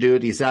anything to do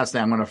with the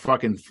assassination, I'm going to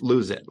fucking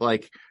lose it.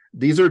 Like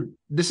this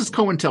is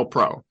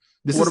COINTELPRO.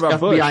 This is FBI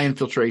Bush?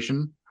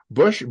 infiltration.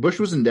 Bush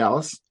was in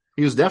Dallas.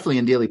 He was definitely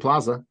in Dealey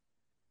Plaza.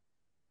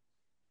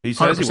 He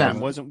says 100%. He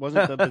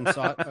wasn't the Bin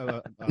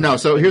Laden, no.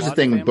 So here's the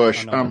thing with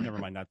Bush. Never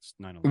mind. That's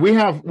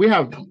 9/11. We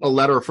have a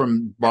letter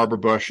from Barbara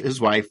Bush,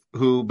 his wife,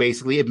 who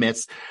basically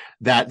admits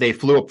that they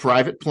flew a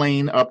private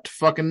plane up to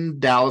fucking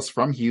Dallas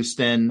from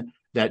Houston,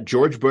 that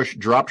George Bush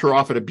dropped her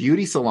off at a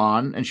beauty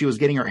salon and she was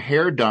getting her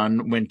hair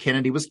done when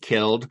Kennedy was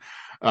killed.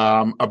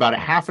 About a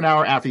half an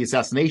hour after the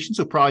assassination,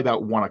 so probably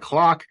about 1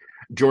 o'clock,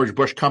 George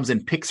Bush comes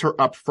and picks her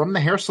up from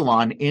the hair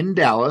salon in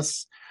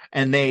Dallas,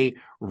 and they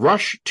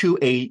rush to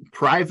a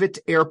private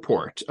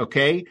airport.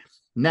 Okay.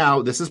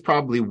 Now, this is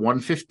probably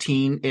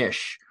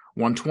 1:15-ish,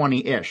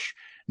 1:20-ish.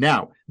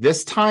 Now,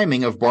 this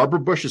timing of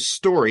Barbara Bush's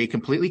story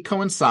completely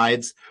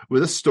coincides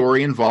with a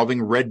story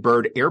involving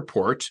Redbird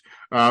Airport,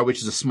 which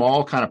is a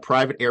small kind of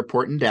private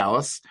airport in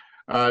Dallas.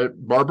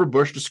 Barbara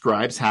Bush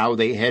describes how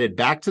they headed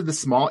back to the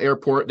small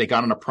airport. They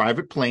got on a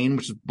private plane,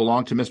 which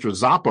belonged to Mr.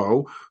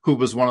 Zappo, who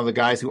was one of the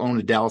guys who owned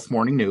the Dallas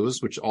Morning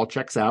News, which all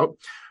checks out.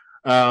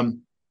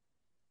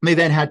 They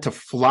then had to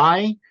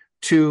fly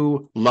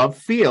to Love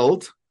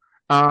Field,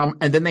 and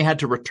then they had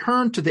to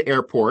return to the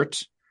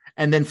airport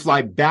and then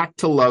fly back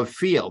to Love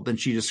Field. And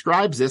she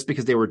describes this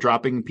because they were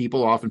dropping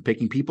people off and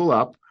picking people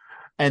up.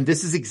 And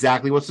this is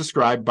exactly what's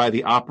described by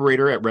the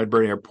operator at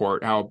Redbird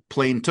Airport, how a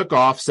plane took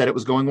off, said it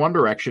was going one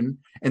direction,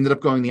 ended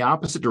up going the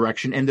opposite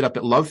direction, ended up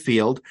at Love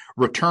Field,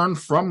 returned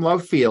from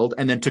Love Field,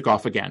 and then took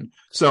off again.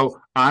 So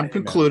I'm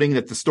concluding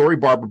that the story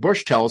Barbara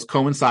Bush tells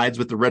coincides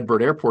with the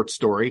Redbird Airport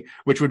story,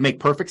 which would make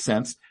perfect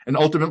sense. And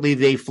ultimately,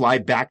 they fly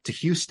back to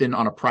Houston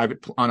on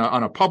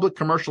a public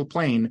commercial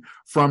plane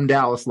from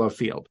Dallas Love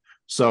Field.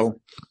 So,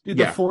 dude,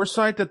 the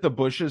foresight that the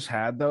Bushes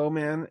had, though,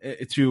 man,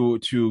 to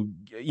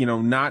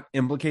not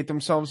implicate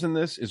themselves in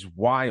this is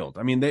wild.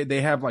 I mean,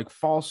 they have like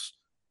false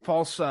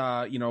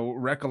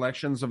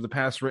recollections of the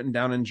past written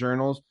down in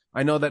journals.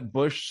 I know that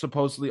Bush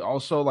supposedly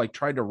also like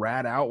tried to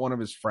rat out one of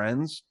his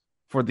friends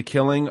for the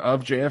killing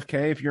of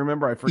JFK. If you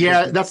remember, I forget.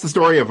 Yeah, that's the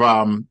story of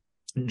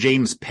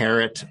James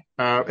Parrott.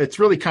 It's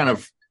really kind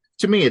of,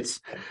 to me,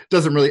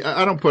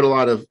 I don't put a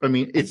lot of. I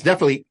mean, it's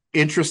definitely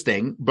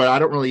interesting,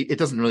 but it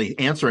doesn't really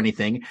answer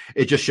anything.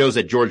 It just shows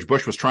that George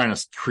Bush was trying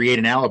to create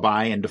an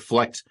alibi and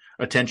deflect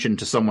attention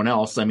to someone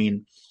else. I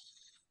mean,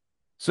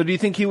 so do you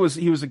think he was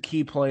a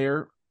key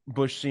player?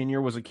 Bush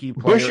Sr. was a key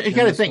player. Bush, you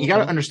got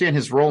to understand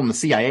his role in the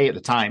CIA at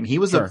the time. He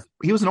was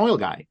an oil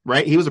guy,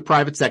 right? He was a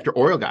private sector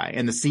oil guy,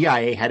 and the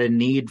CIA had a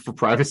need for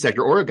private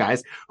sector oil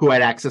guys who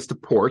had access to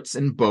ports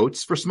and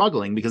boats for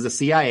smuggling, because the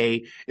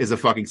CIA is a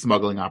fucking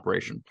smuggling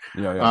operation.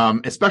 Yeah.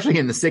 Especially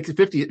in the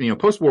 50s,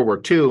 post World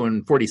War II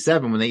and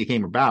 47 when they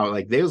came about,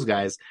 like those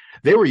guys,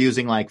 they were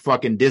using like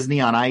fucking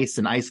Disney on Ice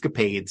and Ice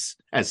Capades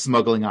as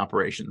smuggling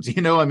operations.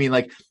 I mean,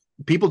 like,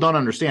 people don't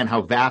understand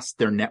how vast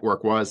their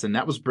network was, and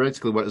that was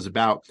basically what it was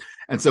about.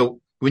 And so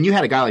when you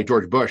had a guy like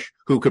George Bush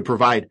who could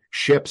provide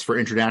ships for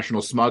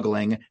international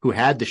smuggling, who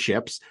had the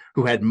ships,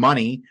 who had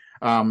money,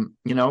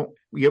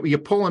 you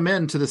pull him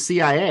into the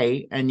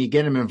CIA and you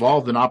get him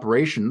involved in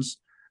operations,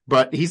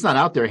 but he's not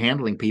out there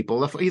handling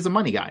people. He's a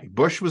money guy.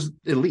 Bush was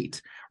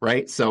elite,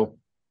 right? So.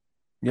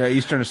 Yeah,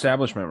 Eastern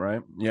establishment, right?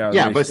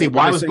 Yeah, but see,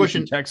 why was Bush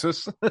in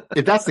Texas?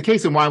 If that's the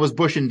case, then why was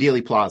Bush in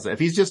Dealey Plaza? If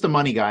he's just a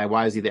money guy,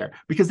 why is he there?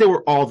 Because they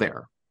were all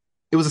there.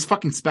 It was a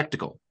fucking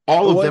spectacle.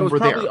 All of them were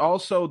there.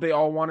 Also, they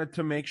all wanted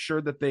to make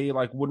sure that they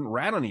like wouldn't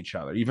rat on each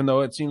other, even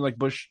though it seemed like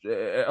Bush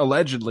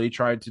allegedly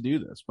tried to do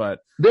this. But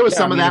there was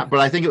some of that. But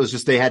I think it was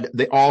just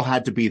they all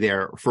had to be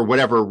there for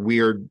whatever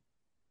weird,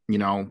 they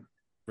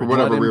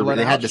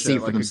had to see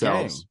for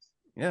themselves.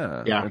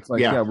 Yeah. It's like,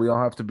 we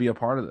all have to be a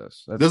part of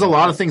this. There's a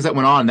lot of things that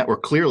went on that were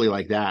clearly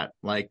like that,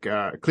 like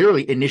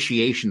clearly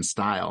initiation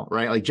style,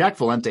 right? Like Jack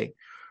Valente.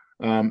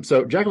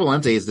 So Jack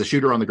Valente is the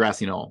shooter on the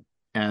grassy knoll.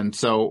 And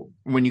so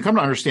when you come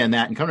to understand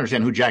that and come to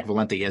understand who Jack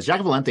Valenti is,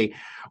 Jack Valenti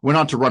went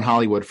on to run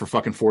Hollywood for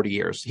fucking 40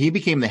 years. He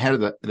became the head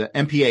of the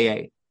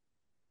MPAA,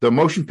 the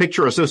Motion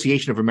Picture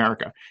Association of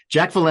America.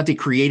 Jack Valenti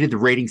created the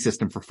rating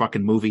system for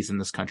fucking movies in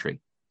this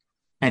country.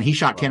 And he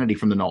shot Kennedy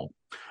from the knoll.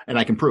 And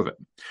I can prove it.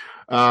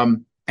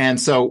 And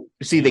so,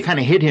 see, they kind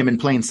of hid him in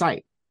plain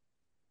sight,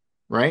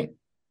 right?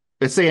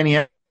 Let's say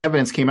any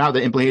evidence came out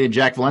that implicated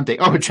Jack Valenti.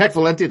 Oh, Jack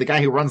Valenti, the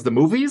guy who runs the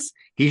movies,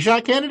 he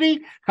shot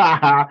Kennedy? Ha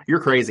ha, you're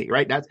crazy,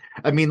 right?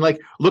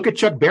 Look at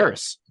Chuck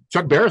Barris.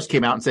 Chuck Barris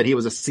came out and said he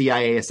was a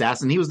CIA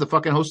assassin. He was the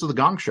fucking host of the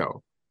Gong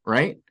Show,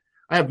 right?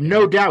 I have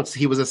no doubts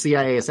he was a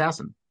CIA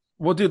assassin.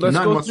 Well, dude, let's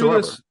go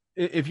through this.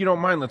 If you don't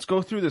mind, let's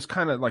go through this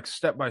kind of like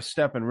step by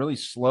step and really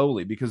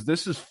slowly, because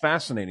this is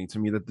fascinating to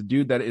me that the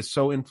dude that is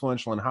so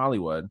influential in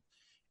Hollywood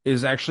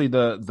is actually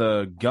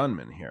the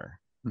gunman here.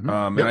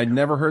 Mm-hmm. And I'd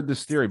never heard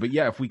this theory, but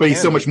yeah,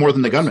 he's so much more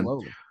than the gunman.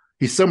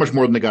 He's so much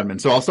more than the gunman.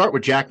 So I'll start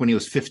with Jack when he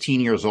was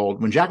 15 years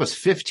old. When Jack was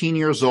 15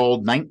 years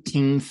old,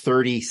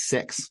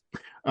 1936,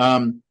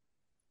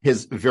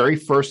 his very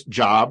first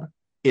job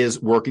is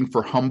working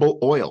for Humble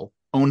Oil,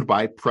 owned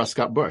by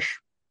Prescott Bush.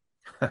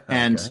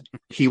 And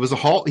he was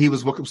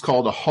what was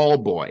called a hall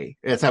boy.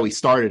 That's how he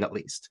started, at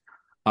least.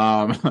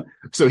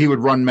 So he would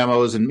run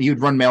memos and he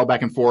would run mail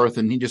back and forth,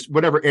 and he just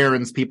whatever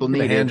errands people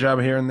needed. A hand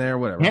job here and there,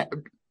 whatever.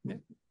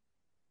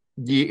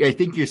 I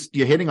think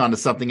you're hitting onto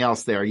something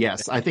else there.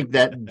 Yes, I think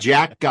that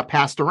Jack got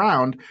passed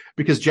around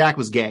because Jack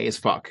was gay as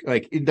fuck.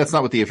 Like, that's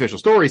not what the official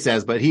story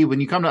says, but when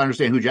you come to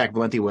understand who Jack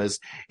Valenti was,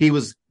 he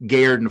was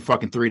gayer than a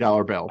fucking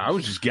 $3 bill. I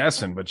was just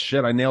guessing, but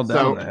shit, I nailed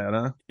down the head,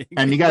 huh?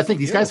 And you got to think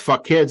these guys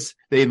fuck kids.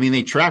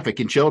 They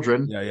traffic in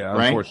children. Yeah,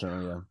 right?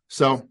 Unfortunately, yeah.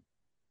 So,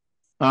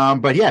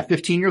 but yeah,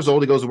 15 years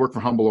old, he goes to work for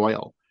Humble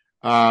Oil.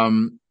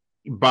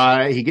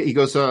 He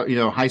goes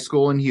to high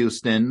school in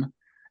Houston.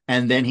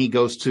 And then he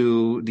goes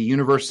to the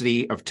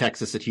University of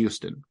Texas at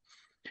Houston.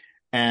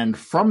 And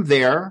from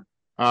there,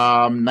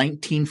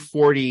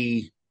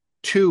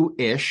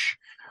 1942-ish,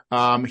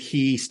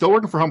 he's still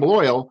working for Humble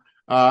Oil,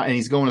 and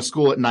he's going to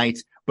school at night,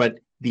 but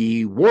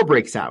the war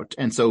breaks out.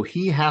 And so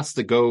he has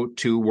to go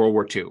to World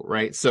War II,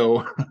 right?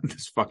 So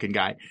this fucking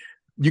guy,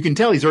 you can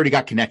tell he's already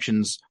got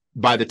connections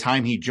by the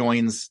time he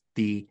joins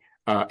the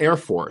Air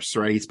Force,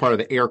 right? He's part of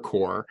the Air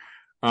Corps.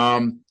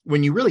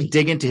 When you really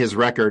dig into his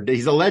record,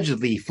 he's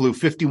allegedly flew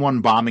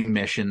 51 bombing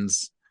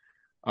missions,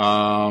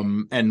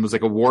 and was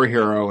like a war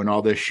hero and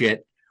all this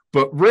shit.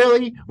 But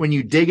really, when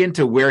you dig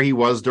into where he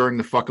was during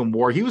the fucking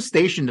war, he was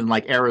stationed in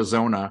like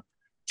Arizona,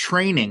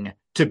 training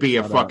to be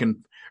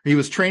he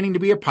was training to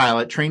be a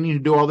pilot, training to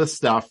do all this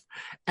stuff.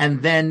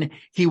 And then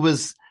he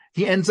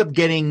ends up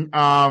getting,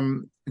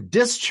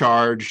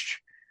 discharged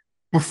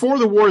before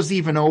the war's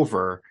even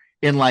over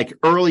in like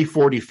early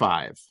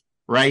 45.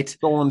 Right?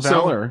 Stolen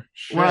valor.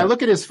 So, when I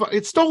look at it's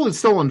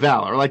stolen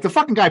valor. Like, the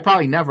fucking guy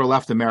probably never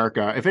left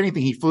America. If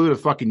anything, he flew to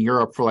fucking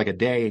Europe for like a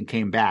day and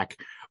came back.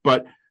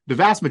 But the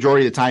vast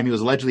majority of the time, he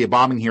was allegedly a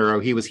bombing hero.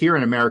 He was here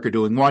in America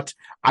doing what?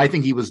 I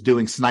think he was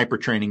doing sniper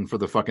training for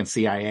the fucking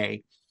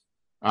CIA.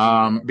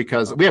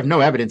 Because we have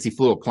no evidence he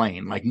flew a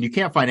plane. Like, you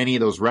can't find any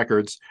of those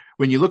records.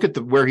 When you look at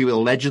where he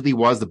allegedly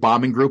was, the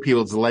bombing group he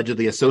was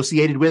allegedly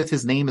associated with,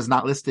 his name is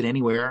not listed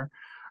anywhere.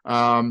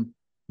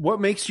 What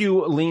makes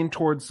you lean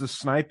towards the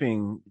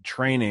sniping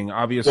training?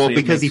 Obviously, well,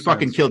 because he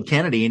fucking killed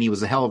Kennedy and he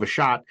was a hell of a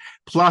shot.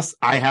 Plus,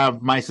 I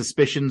have my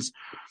suspicions.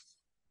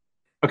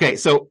 Okay,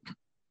 so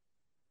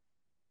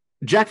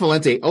Jack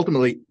Valenti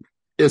ultimately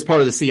is part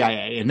of the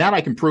CIA, and that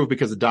I can prove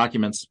because of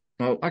documents.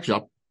 Well, actually,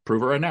 I'll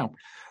prove it right now.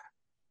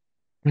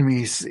 Let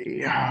me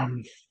see.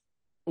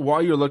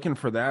 While you're looking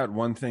for that,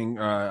 one thing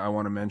I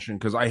want to mention,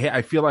 because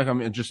I feel like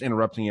I'm just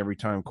interrupting every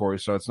time, Corey,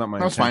 so it's not my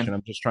intention. Fine.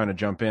 I'm just trying to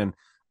jump in.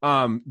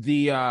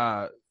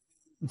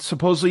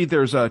 Supposedly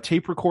there's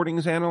tape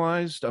recordings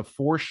analyzed of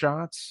 4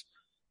 shots,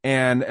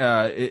 and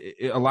a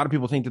lot of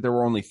people think that there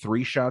were only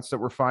 3 shots that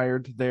were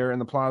fired there in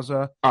the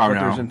plaza. But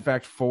there's in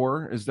fact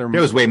 4. Is there? It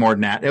was way more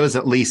than that. It was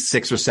at least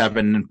 6 or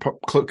 7, and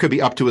could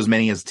be up to as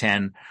many as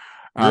 10.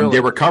 Really?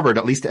 They recovered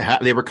at least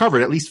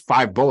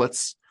 5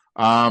 bullets.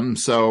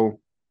 So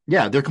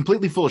yeah, they're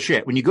completely full of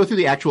shit. When you go through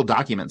the actual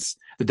documents,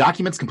 the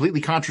documents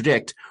completely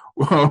contradict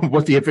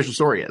what the official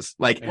story is.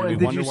 Like,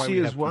 did you see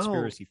as well?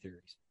 Conspiracy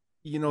theories.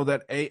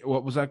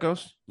 What was that,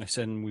 Ghost? I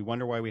said, we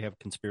wonder why we have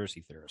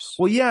conspiracy theorists.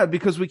 Well, yeah,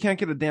 because we can't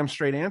get a damn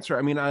straight answer.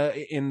 I mean,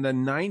 in the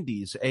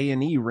 90s,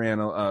 A&E ran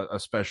a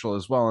special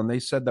as well, and they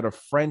said that a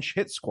French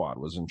hit squad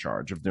was in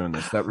charge of doing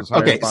this. That was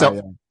okay.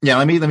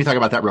 Let me talk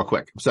about that real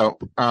quick. So,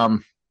 I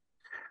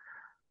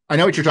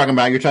know what you're talking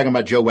about. You're talking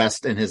about Joe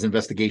West and his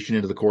investigation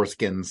into the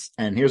Corsicans.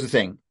 And here's the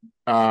thing: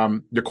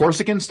 the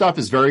Corsican stuff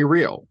is very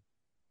real.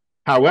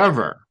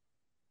 However,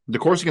 the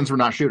Corsicans were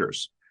not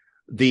shooters.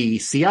 The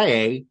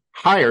CIA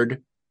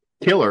hired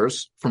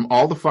killers from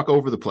all the fuck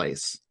over the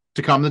place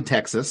to come to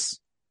Texas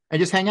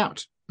and just hang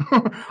out.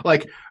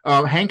 Like,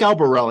 Hank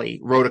Albarelli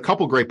wrote a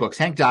couple great books.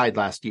 Hank died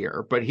last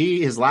year, but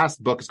his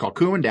last book is called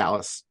Coup in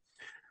Dallas.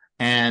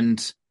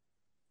 And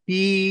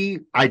he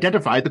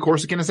identified the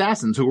Corsican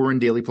assassins who were in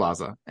Dealey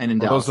Plaza and in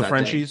Dallas. Those the that day.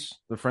 Frenchies?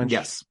 The French?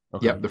 Yes.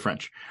 Okay. Yep, the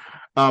French.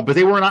 But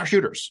they were not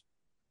shooters.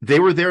 They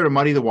were there to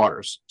muddy the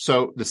waters.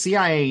 So the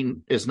CIA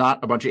is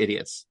not a bunch of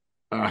idiots.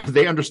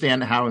 They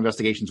understand how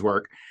investigations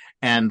work.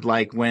 And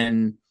like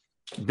when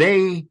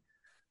they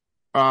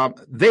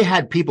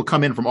had people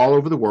come in from all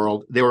over the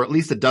world. There were at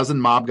least a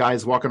dozen mob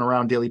guys walking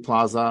around Dealey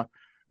Plaza.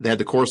 They had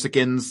the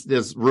Corsicans.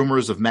 There's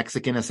rumors of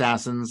Mexican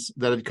assassins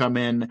that had come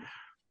in.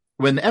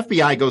 When the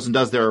FBI goes and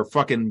does their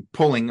fucking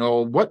pulling,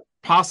 what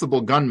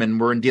possible gunmen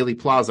were in Dealey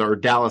Plaza or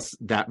Dallas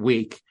that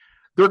week,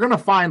 they're going to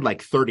find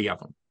like 30 of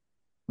them,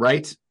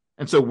 right?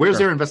 And so where's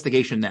their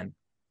investigation then?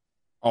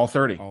 All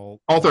 30. All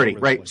 30,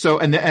 right? So,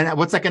 and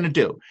what's that going to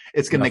do?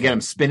 It's going to get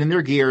them spinning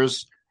their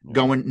gears,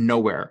 going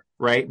nowhere,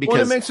 right?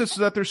 Because it makes it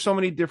so that there's so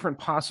many different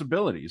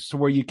possibilities to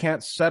where you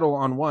can't settle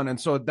on one. And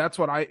so that's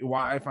why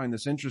I find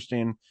this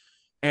interesting.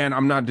 And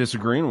I'm not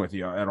disagreeing with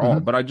you at all,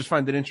 but I just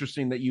find it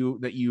interesting that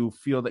you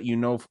feel that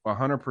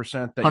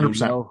 100% that 100%.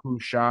 You know who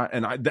shot.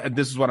 And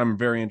this is what I'm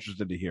very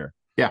interested to hear.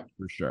 Yeah,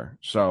 for sure.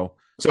 So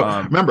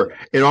remember,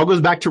 it all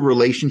goes back to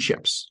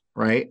relationships,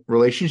 right?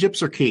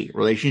 Relationships are key.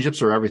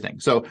 Relationships are everything.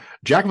 So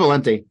Jack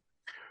Valenti,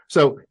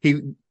 so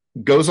he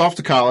goes off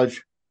to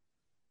college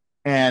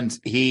and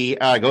he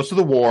goes to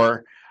the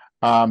war.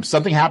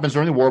 Something happens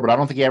during the war, but I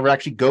don't think he ever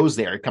actually goes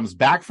there. He comes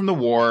back from the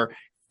war,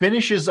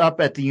 finishes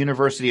up at the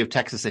University of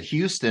Texas at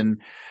Houston,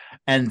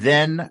 and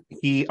then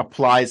he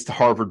applies to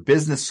Harvard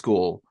Business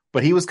School.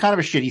 But he was kind of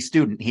a shitty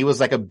student. He was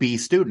like a B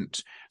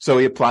student. So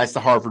he applies to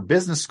Harvard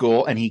Business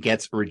School and he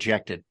gets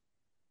rejected.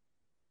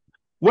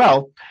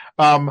 Well,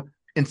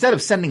 instead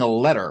of sending a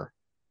letter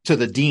to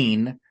the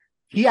dean,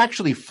 he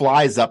actually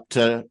flies up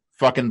to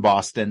fucking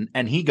Boston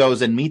and he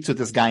goes and meets with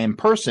this guy in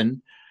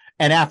person.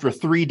 And after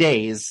 3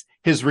 days,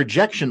 his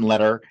rejection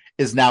letter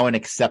is now an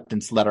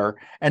acceptance letter.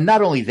 And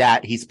not only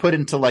that, he's put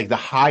into like the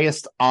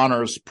highest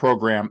honors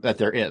program that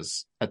there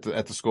is at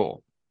the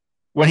school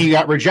when he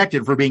got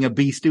rejected for being a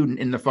B student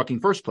in the fucking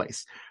first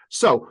place.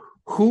 So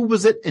who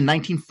was it in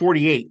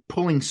 1948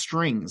 pulling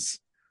strings?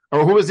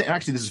 Or who was it?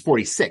 Actually, this is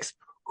 46.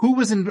 Who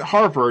was in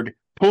Harvard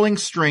pulling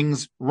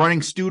strings,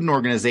 running student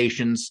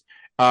organizations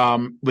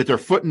with their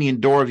foot in the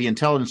door of the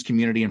intelligence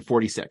community in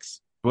 46?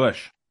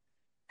 Bush.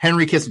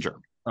 Henry Kissinger.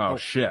 Oh,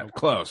 shit.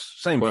 Close.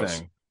 Same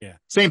thing. Yeah.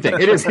 Same thing.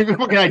 It is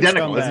fucking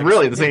identical. It's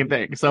really the same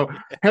thing. So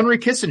Henry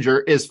Kissinger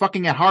is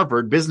fucking at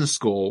Harvard Business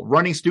School,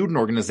 running student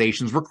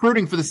organizations,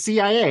 recruiting for the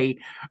CIA,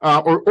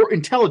 or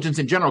intelligence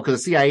in general,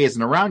 because the CIA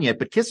isn't around yet,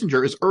 but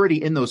Kissinger is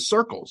already in those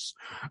circles,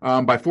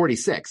 by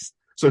 46.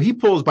 So he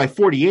pulls by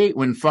 48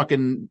 when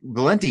fucking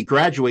Valenti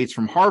graduates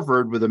from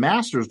Harvard with a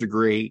master's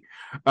degree.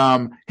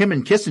 Him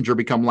and Kissinger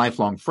become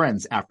lifelong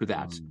friends after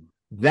that.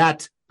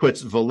 That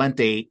puts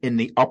Valenti in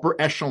the upper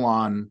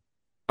echelon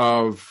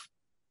of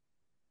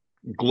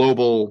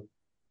global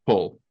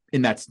pull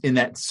in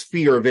that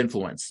sphere of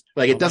influence.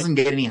 Like it doesn't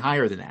get any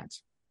higher than that.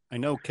 I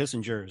know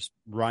Kissinger is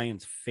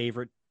Ryan's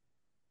favorite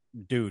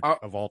dude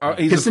of all time.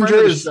 He's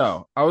Kissinger is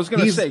so. I was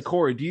going to say,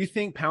 Corey, do you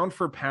think pound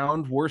for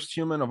pound worst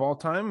human of all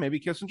time? Maybe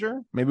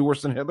Kissinger? Maybe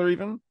worse than Hitler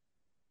even?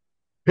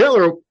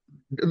 Hitler,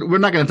 we're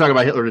not going to talk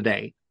about Hitler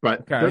today,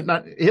 but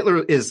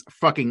Hitler is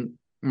fucking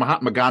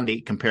Mahatma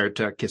Gandhi compared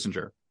to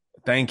Kissinger.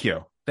 Thank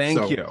you.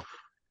 Thank you.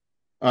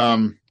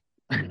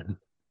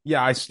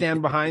 Yeah, I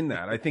stand behind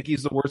that. I think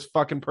he's the worst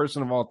fucking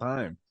person of all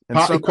time.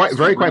 And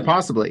quite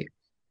possibly.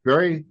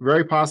 Very,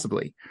 very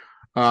possibly.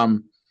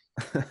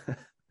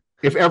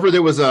 If ever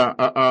there was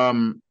a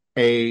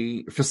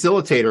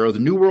facilitator of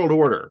the New World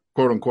Order,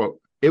 quote unquote,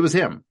 it was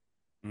him.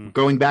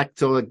 Going back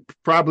to like,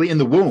 probably in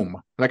the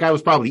womb. That guy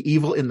was probably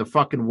evil in the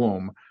fucking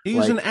womb.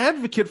 He's an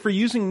advocate for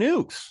using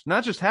nukes,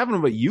 not just having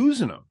them, but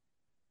using them.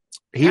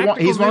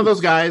 He's one of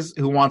those guys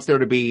who wants there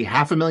to be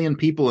 500,000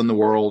 people in the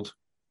world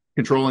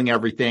controlling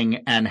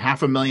everything, and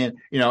 500,000,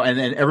 and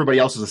then everybody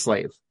else is a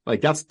slave. Like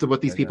that's what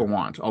these people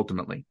want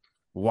ultimately.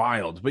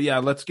 Wild. But yeah,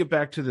 let's get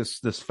back to this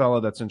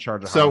fella that's in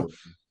charge of Harvard.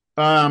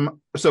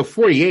 So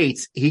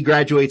 48, he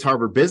graduates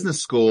Harvard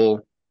Business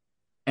School,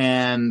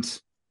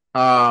 and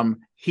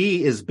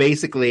he is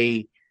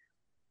basically,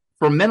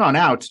 from then on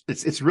out,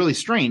 it's really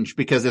strange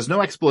because there's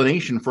no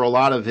explanation for a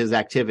lot of his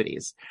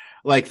activities.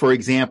 Like, for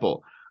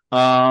example,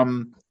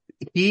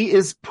 he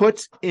is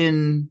put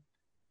in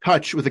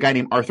touch with a guy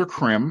named Arthur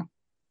Krim.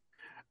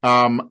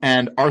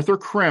 And Arthur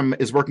Krim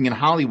is working in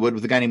Hollywood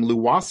with a guy named Lew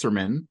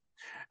Wasserman.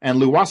 And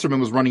Lew Wasserman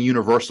was running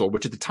Universal,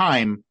 which at the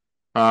time,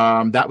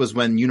 that was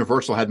when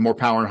Universal had more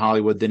power in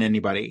Hollywood than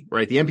anybody,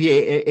 right? The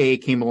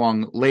MPAA came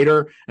along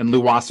later, and Lew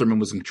Wasserman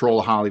was in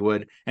control of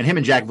Hollywood, and him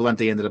and Jack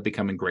Valenti ended up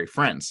becoming great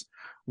friends.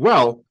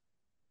 Well,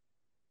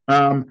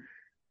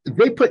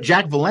 they put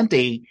Jack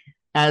Valenti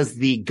as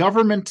the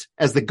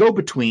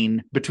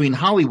go-between between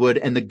Hollywood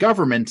and the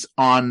government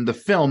on the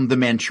film The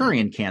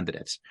Manchurian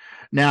Candidate.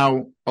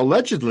 Now,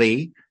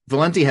 allegedly,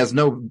 Valenti has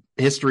no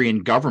history in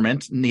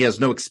government, and he has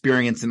no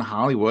experience in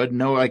Hollywood.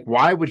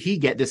 Why would he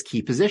get this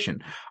key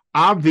position?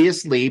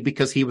 Obviously,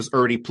 because he was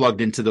already plugged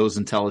into those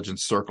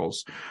intelligence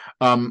circles.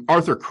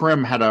 Arthur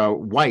Krim had a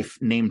wife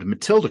named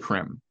Matilda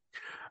Krim.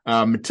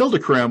 Matilda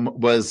Krim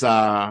was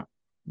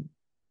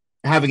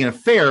having an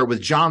affair with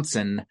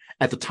Johnson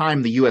at the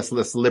time the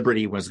USS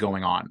Liberty was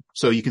going on.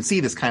 So you can see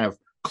this kind of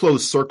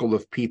closed circle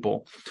of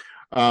people.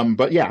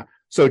 But yeah,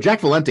 so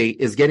Jack Valenti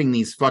is getting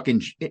these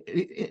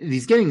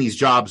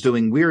jobs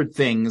doing weird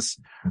things,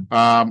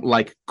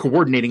 like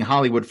coordinating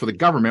Hollywood for the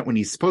government when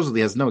he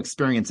supposedly has no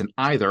experience in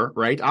either,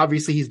 right?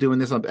 Obviously he's doing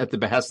this at the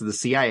behest of the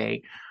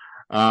CIA.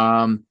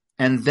 And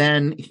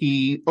then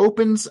he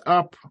opens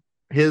up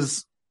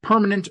his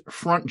permanent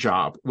front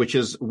job, which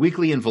is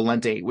Weekly and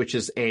Valenti, which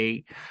is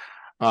a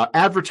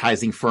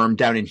advertising firm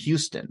down in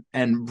Houston.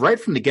 And right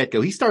from the get-go,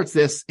 he starts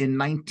this in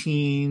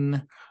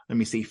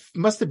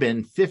must have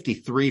been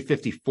 53,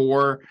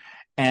 54.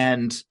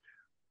 And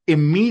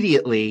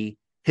immediately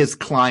his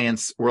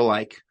clients were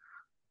like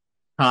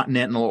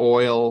Continental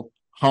Oil,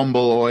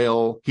 Humble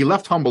Oil. He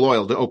left Humble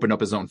Oil to open up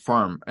his own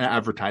firm, an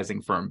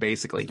advertising firm,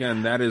 basically.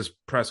 Again, that is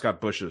Prescott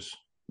Bush's,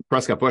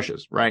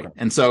 right? Okay.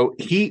 And so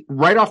he,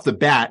 right off the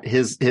bat,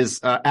 his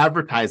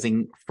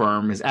advertising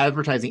firm, his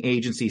advertising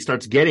agency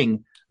starts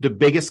getting the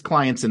biggest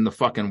clients in the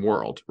fucking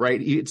world, right?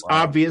 It's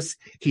obvious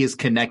he is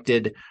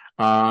connected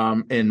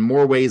in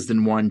more ways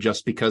than one,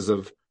 just because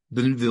of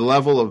the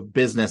level of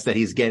business that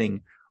he's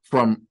getting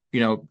from,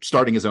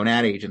 starting his own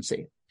ad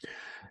agency.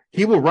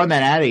 He will run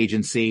that ad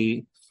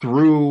agency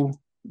through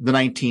the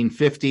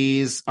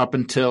 1950s up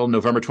until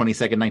November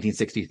 22nd,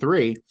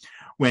 1963,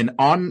 when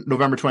on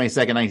November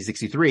 22nd,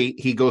 1963,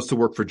 he goes to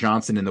work for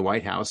Johnson in the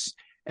White House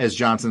as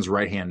Johnson's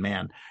right-hand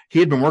man. He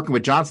had been working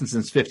with Johnson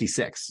since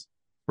 56.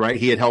 Right.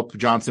 He had helped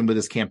Johnson with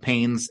his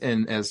campaigns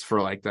and as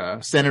for like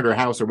the Senate or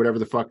House or whatever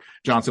the fuck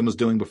Johnson was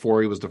doing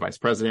before he was the vice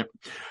president.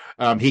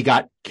 He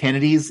got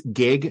Kennedy's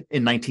gig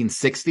in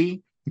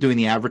 1960 doing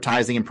the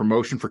advertising and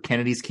promotion for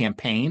Kennedy's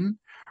campaign.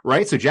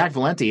 Right. So Jack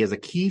Valenti is a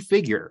key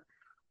figure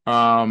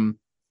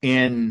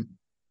in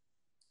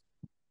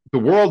the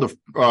world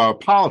of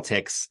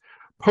politics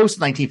post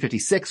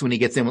 1956 when he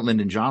gets in with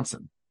Lyndon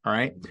Johnson. All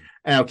right.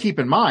 Now, keep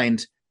in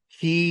mind,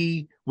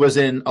 he was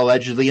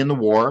allegedly in the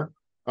war.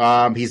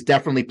 He's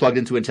definitely plugged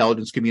into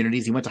intelligence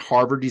communities. He went to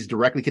Harvard. He's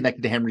directly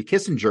connected to Henry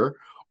Kissinger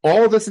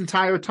all this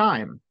entire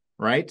time,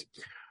 right?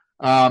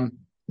 Then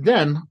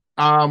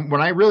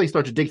when I really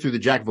start to dig through the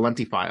Jack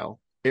Valenti file,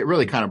 it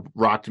really kind of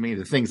rocked me,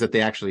 the things that they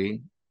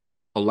actually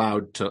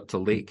allowed to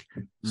leak.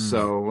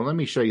 So let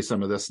me show you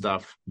some of this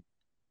stuff.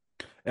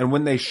 And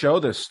when they show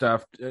this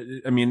stuff,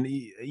 I mean,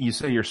 you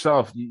say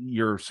yourself,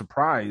 you're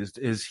surprised.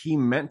 Is he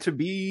meant to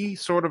be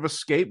sort of a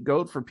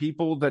scapegoat for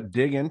people that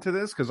dig into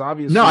this? Because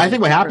obviously, no, I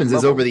think what happens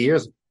is over the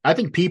years, I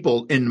think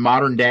people in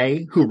modern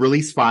day who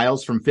release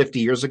files from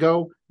 50 years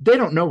ago, they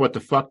don't know what the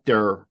fuck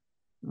they're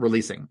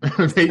releasing.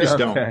 They just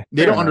don't.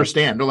 They don't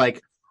understand. They're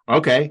like,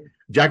 okay,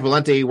 Jack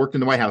Valenti worked in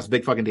the White House,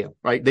 big fucking deal,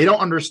 right? They don't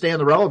understand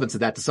the relevance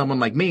of that to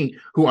someone like me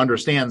who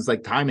understands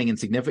like timing and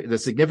the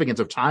significance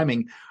of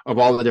timing of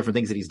all the different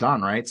things that he's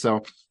done, right?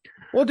 So,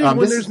 well, dude,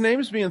 when there's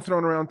names being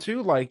thrown around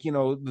too, like,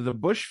 the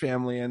Bush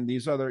family and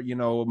these other,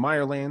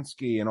 Meyer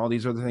Lansky and all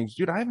these other things,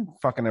 dude, I haven't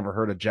fucking ever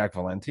heard of Jack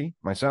Valenti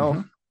myself.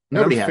 Mm-hmm.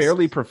 Nobody has.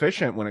 Fairly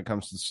proficient when it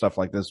comes to stuff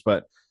like this,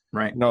 but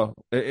right. No,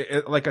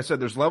 like I said,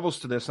 there's levels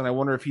to this, and I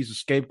wonder if he's a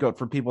scapegoat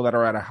for people that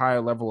are at a higher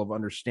level of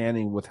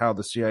understanding with how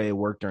the CIA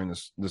worked during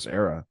this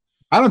era.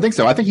 I don't think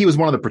so. I think he was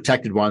one of the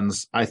protected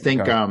ones. I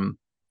think,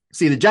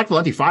 the Jack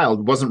Valenti file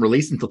wasn't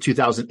released until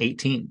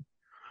 2018.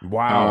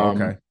 Wow.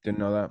 Okay. Didn't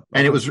know that.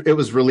 And it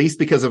was released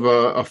because of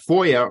a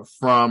FOIA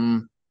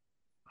from,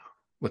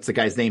 what's the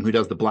guy's name who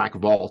does the Black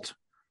Vault?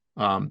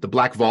 The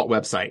Black Vault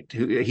website.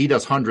 He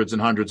does hundreds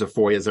and hundreds of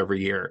FOIAs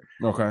every year.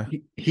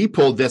 Okay. He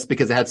pulled this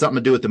because it had something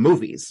to do with the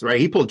movies, right?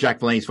 He pulled Jack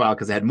Valenti's file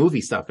because it had movie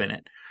stuff in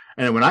it.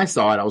 And when I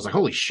saw it, I was like,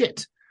 holy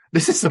shit,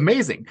 this is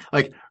amazing.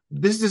 Like,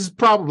 this is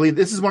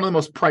one of the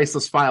most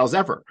priceless files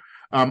ever.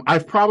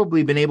 I've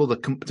probably been able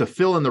to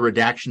fill in the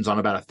redactions on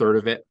about a third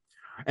of it.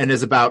 And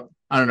there's about,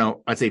 I don't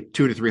know, I'd say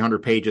 200 to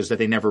 300 pages that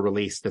they never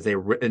released, that they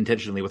were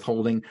intentionally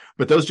withholding.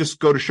 But those just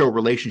go to show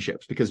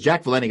relationships, because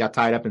Jack Valenti got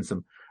tied up in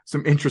some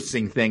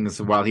interesting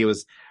things while he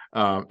was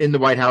in the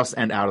White House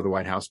and out of the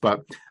White House.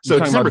 But so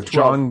December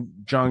 12th,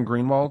 John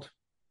Greenwald.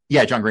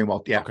 Yeah, John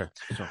Greenwald. Yeah. Okay.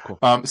 So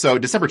cool. So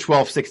December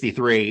 12th,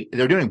 63,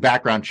 they're doing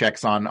background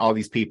checks on all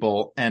these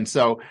people. And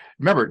so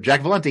remember,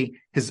 Jack Valenti,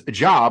 his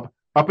job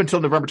up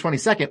until November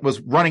 22nd was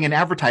running an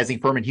advertising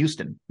firm in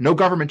Houston. No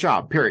government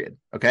job, period.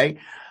 Okay.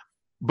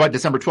 But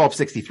December 12th,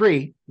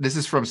 63, this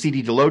is from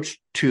C.D. Deloach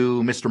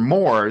to Mr.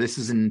 Moore. This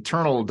is an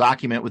internal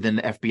document within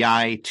the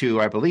FBI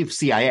to, I believe,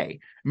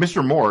 CIA.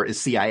 Mr. Moore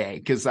is CIA,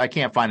 because I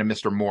can't find a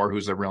Mr. Moore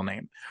who's a real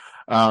name.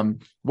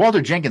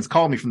 Walter Jenkins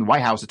called me from the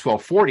White House at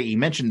 12:40. He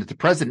mentioned that the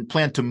president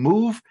planned to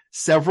move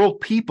several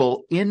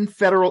people in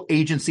federal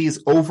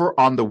agencies over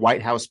on the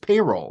White House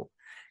payroll.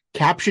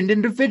 Captioned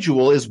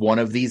individual is one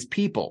of these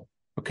people.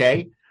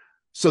 Okay.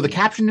 So the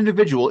captioned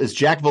individual is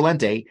Jack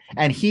Valenti,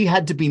 and he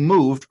had to be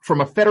moved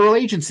from a federal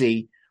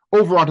agency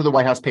over onto the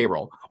White House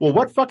payroll. Well,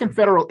 what fucking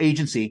federal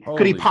agency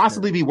could he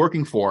possibly be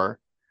working for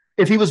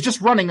if he was just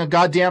running a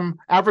goddamn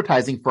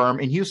advertising firm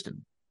in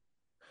Houston?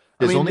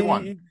 There's only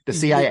one, the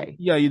CIA.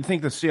 Yeah, you'd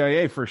think the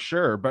CIA for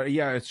sure, but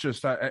yeah, it's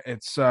just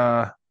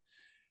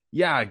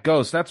yeah,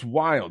 Ghost. That's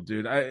wild,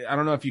 dude. I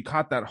don't know if you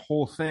caught that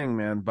whole thing,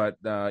 man, but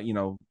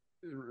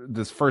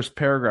this first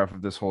paragraph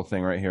of this whole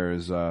thing right here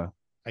is I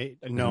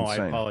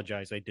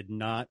apologize. I did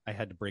not. I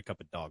had to break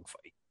up a dog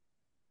fight.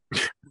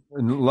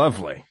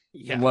 Lovely.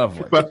 Yeah.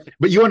 Lovely. But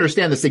you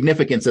understand the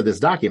significance of this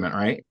document,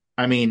 right?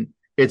 I mean,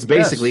 it's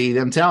basically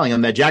them telling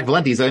them that Jack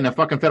Valenti's in a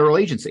fucking federal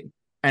agency.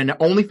 And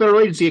the only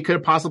federal agency it could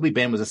have possibly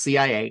been was the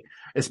CIA,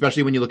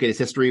 especially when you look at his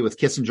history with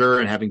Kissinger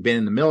and having been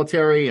in the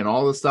military and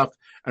all this stuff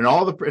and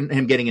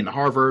him getting into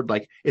Harvard.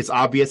 Like, it's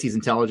obvious he's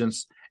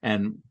intelligence,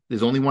 and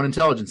there's only one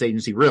intelligence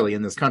agency really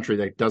in this country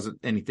that does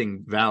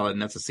anything valid,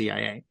 and that's the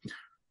CIA.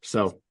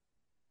 So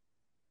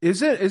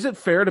is it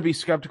fair to be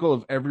skeptical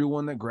of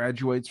everyone that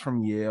graduates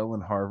from Yale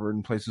and Harvard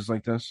and places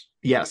like this?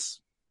 Yes.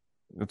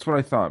 That's what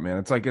I thought,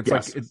 man.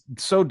 It's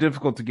so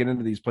difficult to get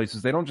into these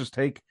places. They don't just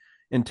take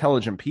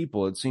intelligent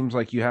people. It seems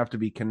like you have to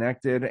be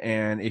connected,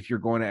 and if you're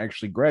going to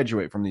actually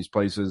graduate from these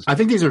places, I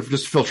think these are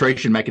just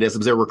filtration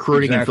mechanisms. They're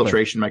recruiting and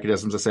filtration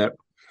mechanisms. That's it.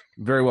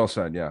 Very well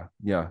said.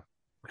 Yeah,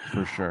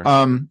 for sure.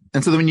 And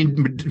so then when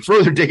you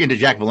further dig into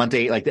Jack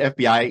Valenti, like the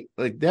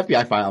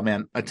FBI file,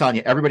 man, I'm telling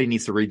you, everybody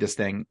needs to read this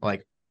thing.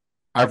 Like,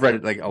 I've read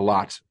it like a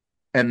lot,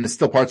 and there's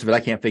still parts of it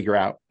I can't figure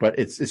out, but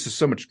it's just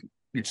so much.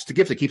 It's just a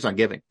gift that keeps on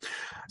giving.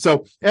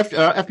 So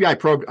FBI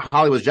probed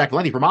Hollywood's Jack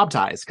Valenti for mob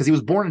ties because he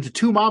was born into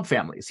two mob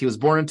families. He was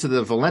born into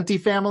the Valenti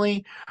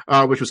family,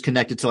 which was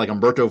connected to like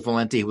Umberto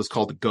Valenti, who was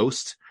called the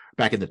Ghost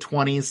back in the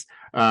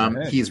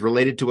 1920s. He's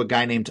related to a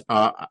guy named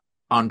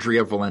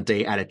Andrea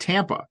Valenti out of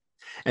Tampa.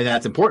 And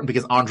that's important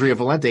because Andrea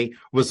Valenti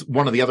was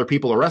one of the other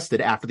people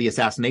arrested after the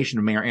assassination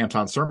of Mayor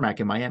Anton Cermak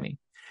in Miami.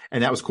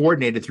 And that was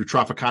coordinated through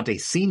Trafficante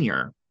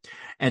Sr.,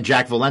 and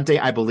Jack Valenti,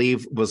 I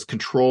believe, was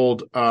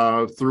controlled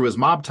through his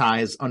mob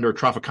ties under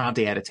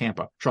Trafficante out of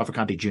Tampa,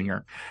 Trafficante Jr.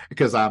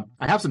 Because I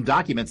have some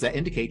documents that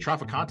indicate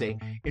Trafficante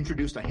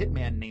introduced a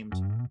hitman named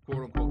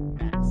quote-unquote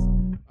Max.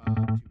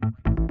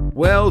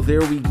 Well,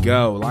 there we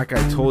go. Like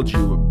I told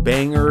you,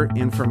 banger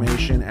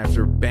information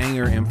after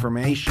banger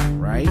information,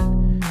 right?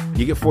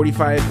 You get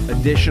 45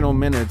 additional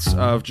minutes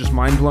of just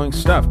mind-blowing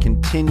stuff.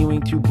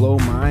 Continuing to blow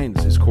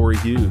minds is Corey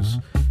Hughes.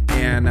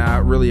 And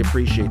really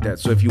appreciate that.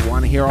 So if you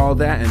want to hear all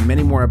that and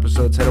many more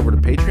episodes, head over to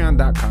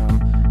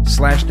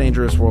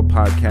patreon.com/Dangerous World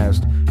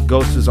Podcast.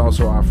 Ghost is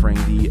also offering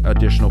the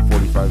additional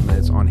 45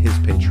 minutes on his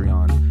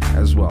Patreon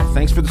as well.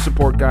 Thanks for the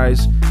support,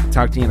 guys.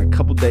 Talk to you in a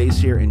couple days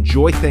here.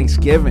 Enjoy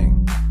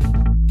Thanksgiving.